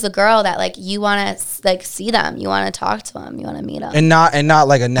shows the girl that like you want to like see them, you want to talk to them, you want to meet them, and not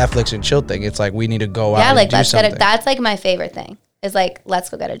like a Netflix and chill thing. It's like we need to go out. Yeah, like and do let's something. get it. That's like my favorite thing. Is like let's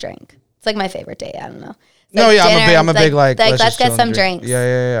go get a drink. It's like my favorite date. I don't know. It's no, like yeah, dinner, I'm a big like let's get some drinks.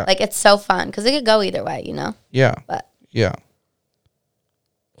 Yeah. Like it's so fun because it could go either way, you know. Yeah. But yeah.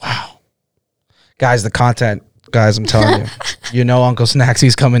 Wow, guys, the content. Guys, I'm telling you, you know, Uncle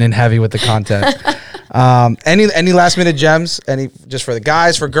Snacksy's coming in heavy with the content. Any last minute gems? Any just for the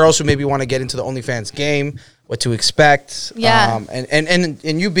guys, for girls who maybe want to get into the OnlyFans game, what to expect? Yeah.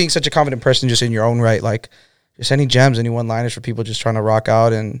 And you being such a confident person, just in your own right, like just any gems, any one liners for people just trying to rock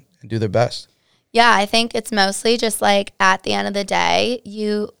out and do their best. Yeah, I think it's mostly just like at the end of the day,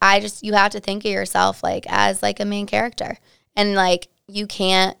 you have to think of yourself like as like a main character, and like you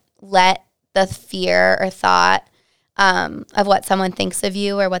can't let the fear or thought of what someone thinks of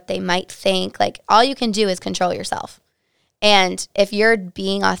you or what they might think. Like all you can do is control yourself. And if you're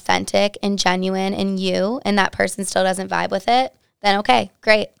being authentic and genuine in you and that person still doesn't vibe with it, then okay,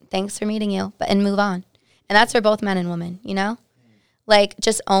 great. Thanks for meeting you, and move on. And that's for both men and women, you know? Like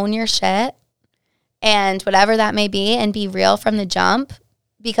just own your shit and whatever that may be and be real from the jump,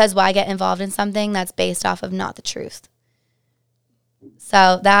 because why get involved in something that's based off of not the truth?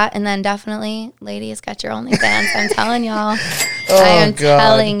 So that, and then definitely, ladies, get your OnlyFans. I'm telling y'all. I am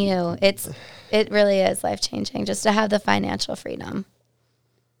telling you. It really is life-changing just to have the financial freedom.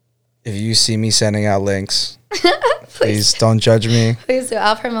 If you see me sending out links, please don't judge me. Please do.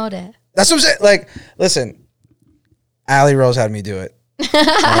 I'll promote it. That's what I'm saying. Like, listen, Allie Rose had me do it.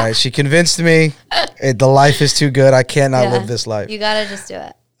 All right, she convinced me. The life is too good. I cannot live this life. You got to just do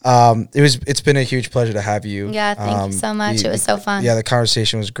it. It's been a huge pleasure to have you. Yeah, thank you so much. It was so fun. Yeah, the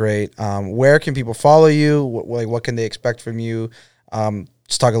conversation was great. Where can people follow you? What can they expect from you?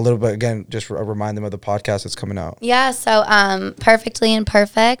 Just talk a little bit again. Just remind them of the podcast that's coming out. Yeah, so Perfectly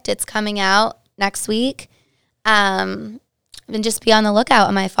Imperfect. It's coming out next week. And just be on the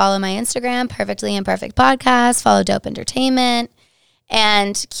lookout. Follow my Instagram, Perfectly Imperfect Podcast. Follow Dope Entertainment.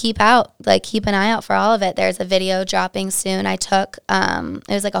 And keep an eye out for all of it. There's a video dropping soon. I took, it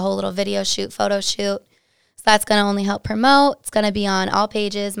was like a whole little video shoot, photo shoot. So that's going to only help promote. It's going to be on all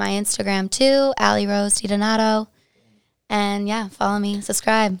pages, my Instagram too, Allie Rose DiDonato. And yeah, follow me,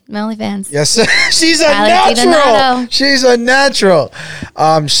 subscribe, my OnlyFans. Yes, she's a Allie natural. DiDonato. She's a natural.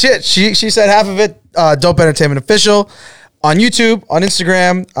 She said half of it, Dope Entertainment Official. On YouTube, on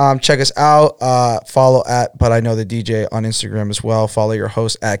Instagram, check us out. Follow at But I Know the DJ on Instagram as well. Follow your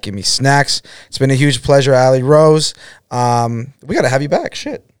host at Gimme Snacks. It's been a huge pleasure, Allie Rose. We got to have you back.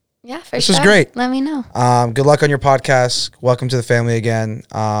 Shit. Yeah, for sure. This was great. Let me know. Good luck on your podcast. Welcome to the family again.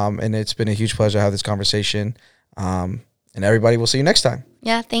 And it's been a huge pleasure to have this conversation. And everybody, we'll see you next time.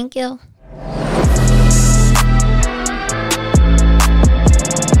 Yeah, thank you.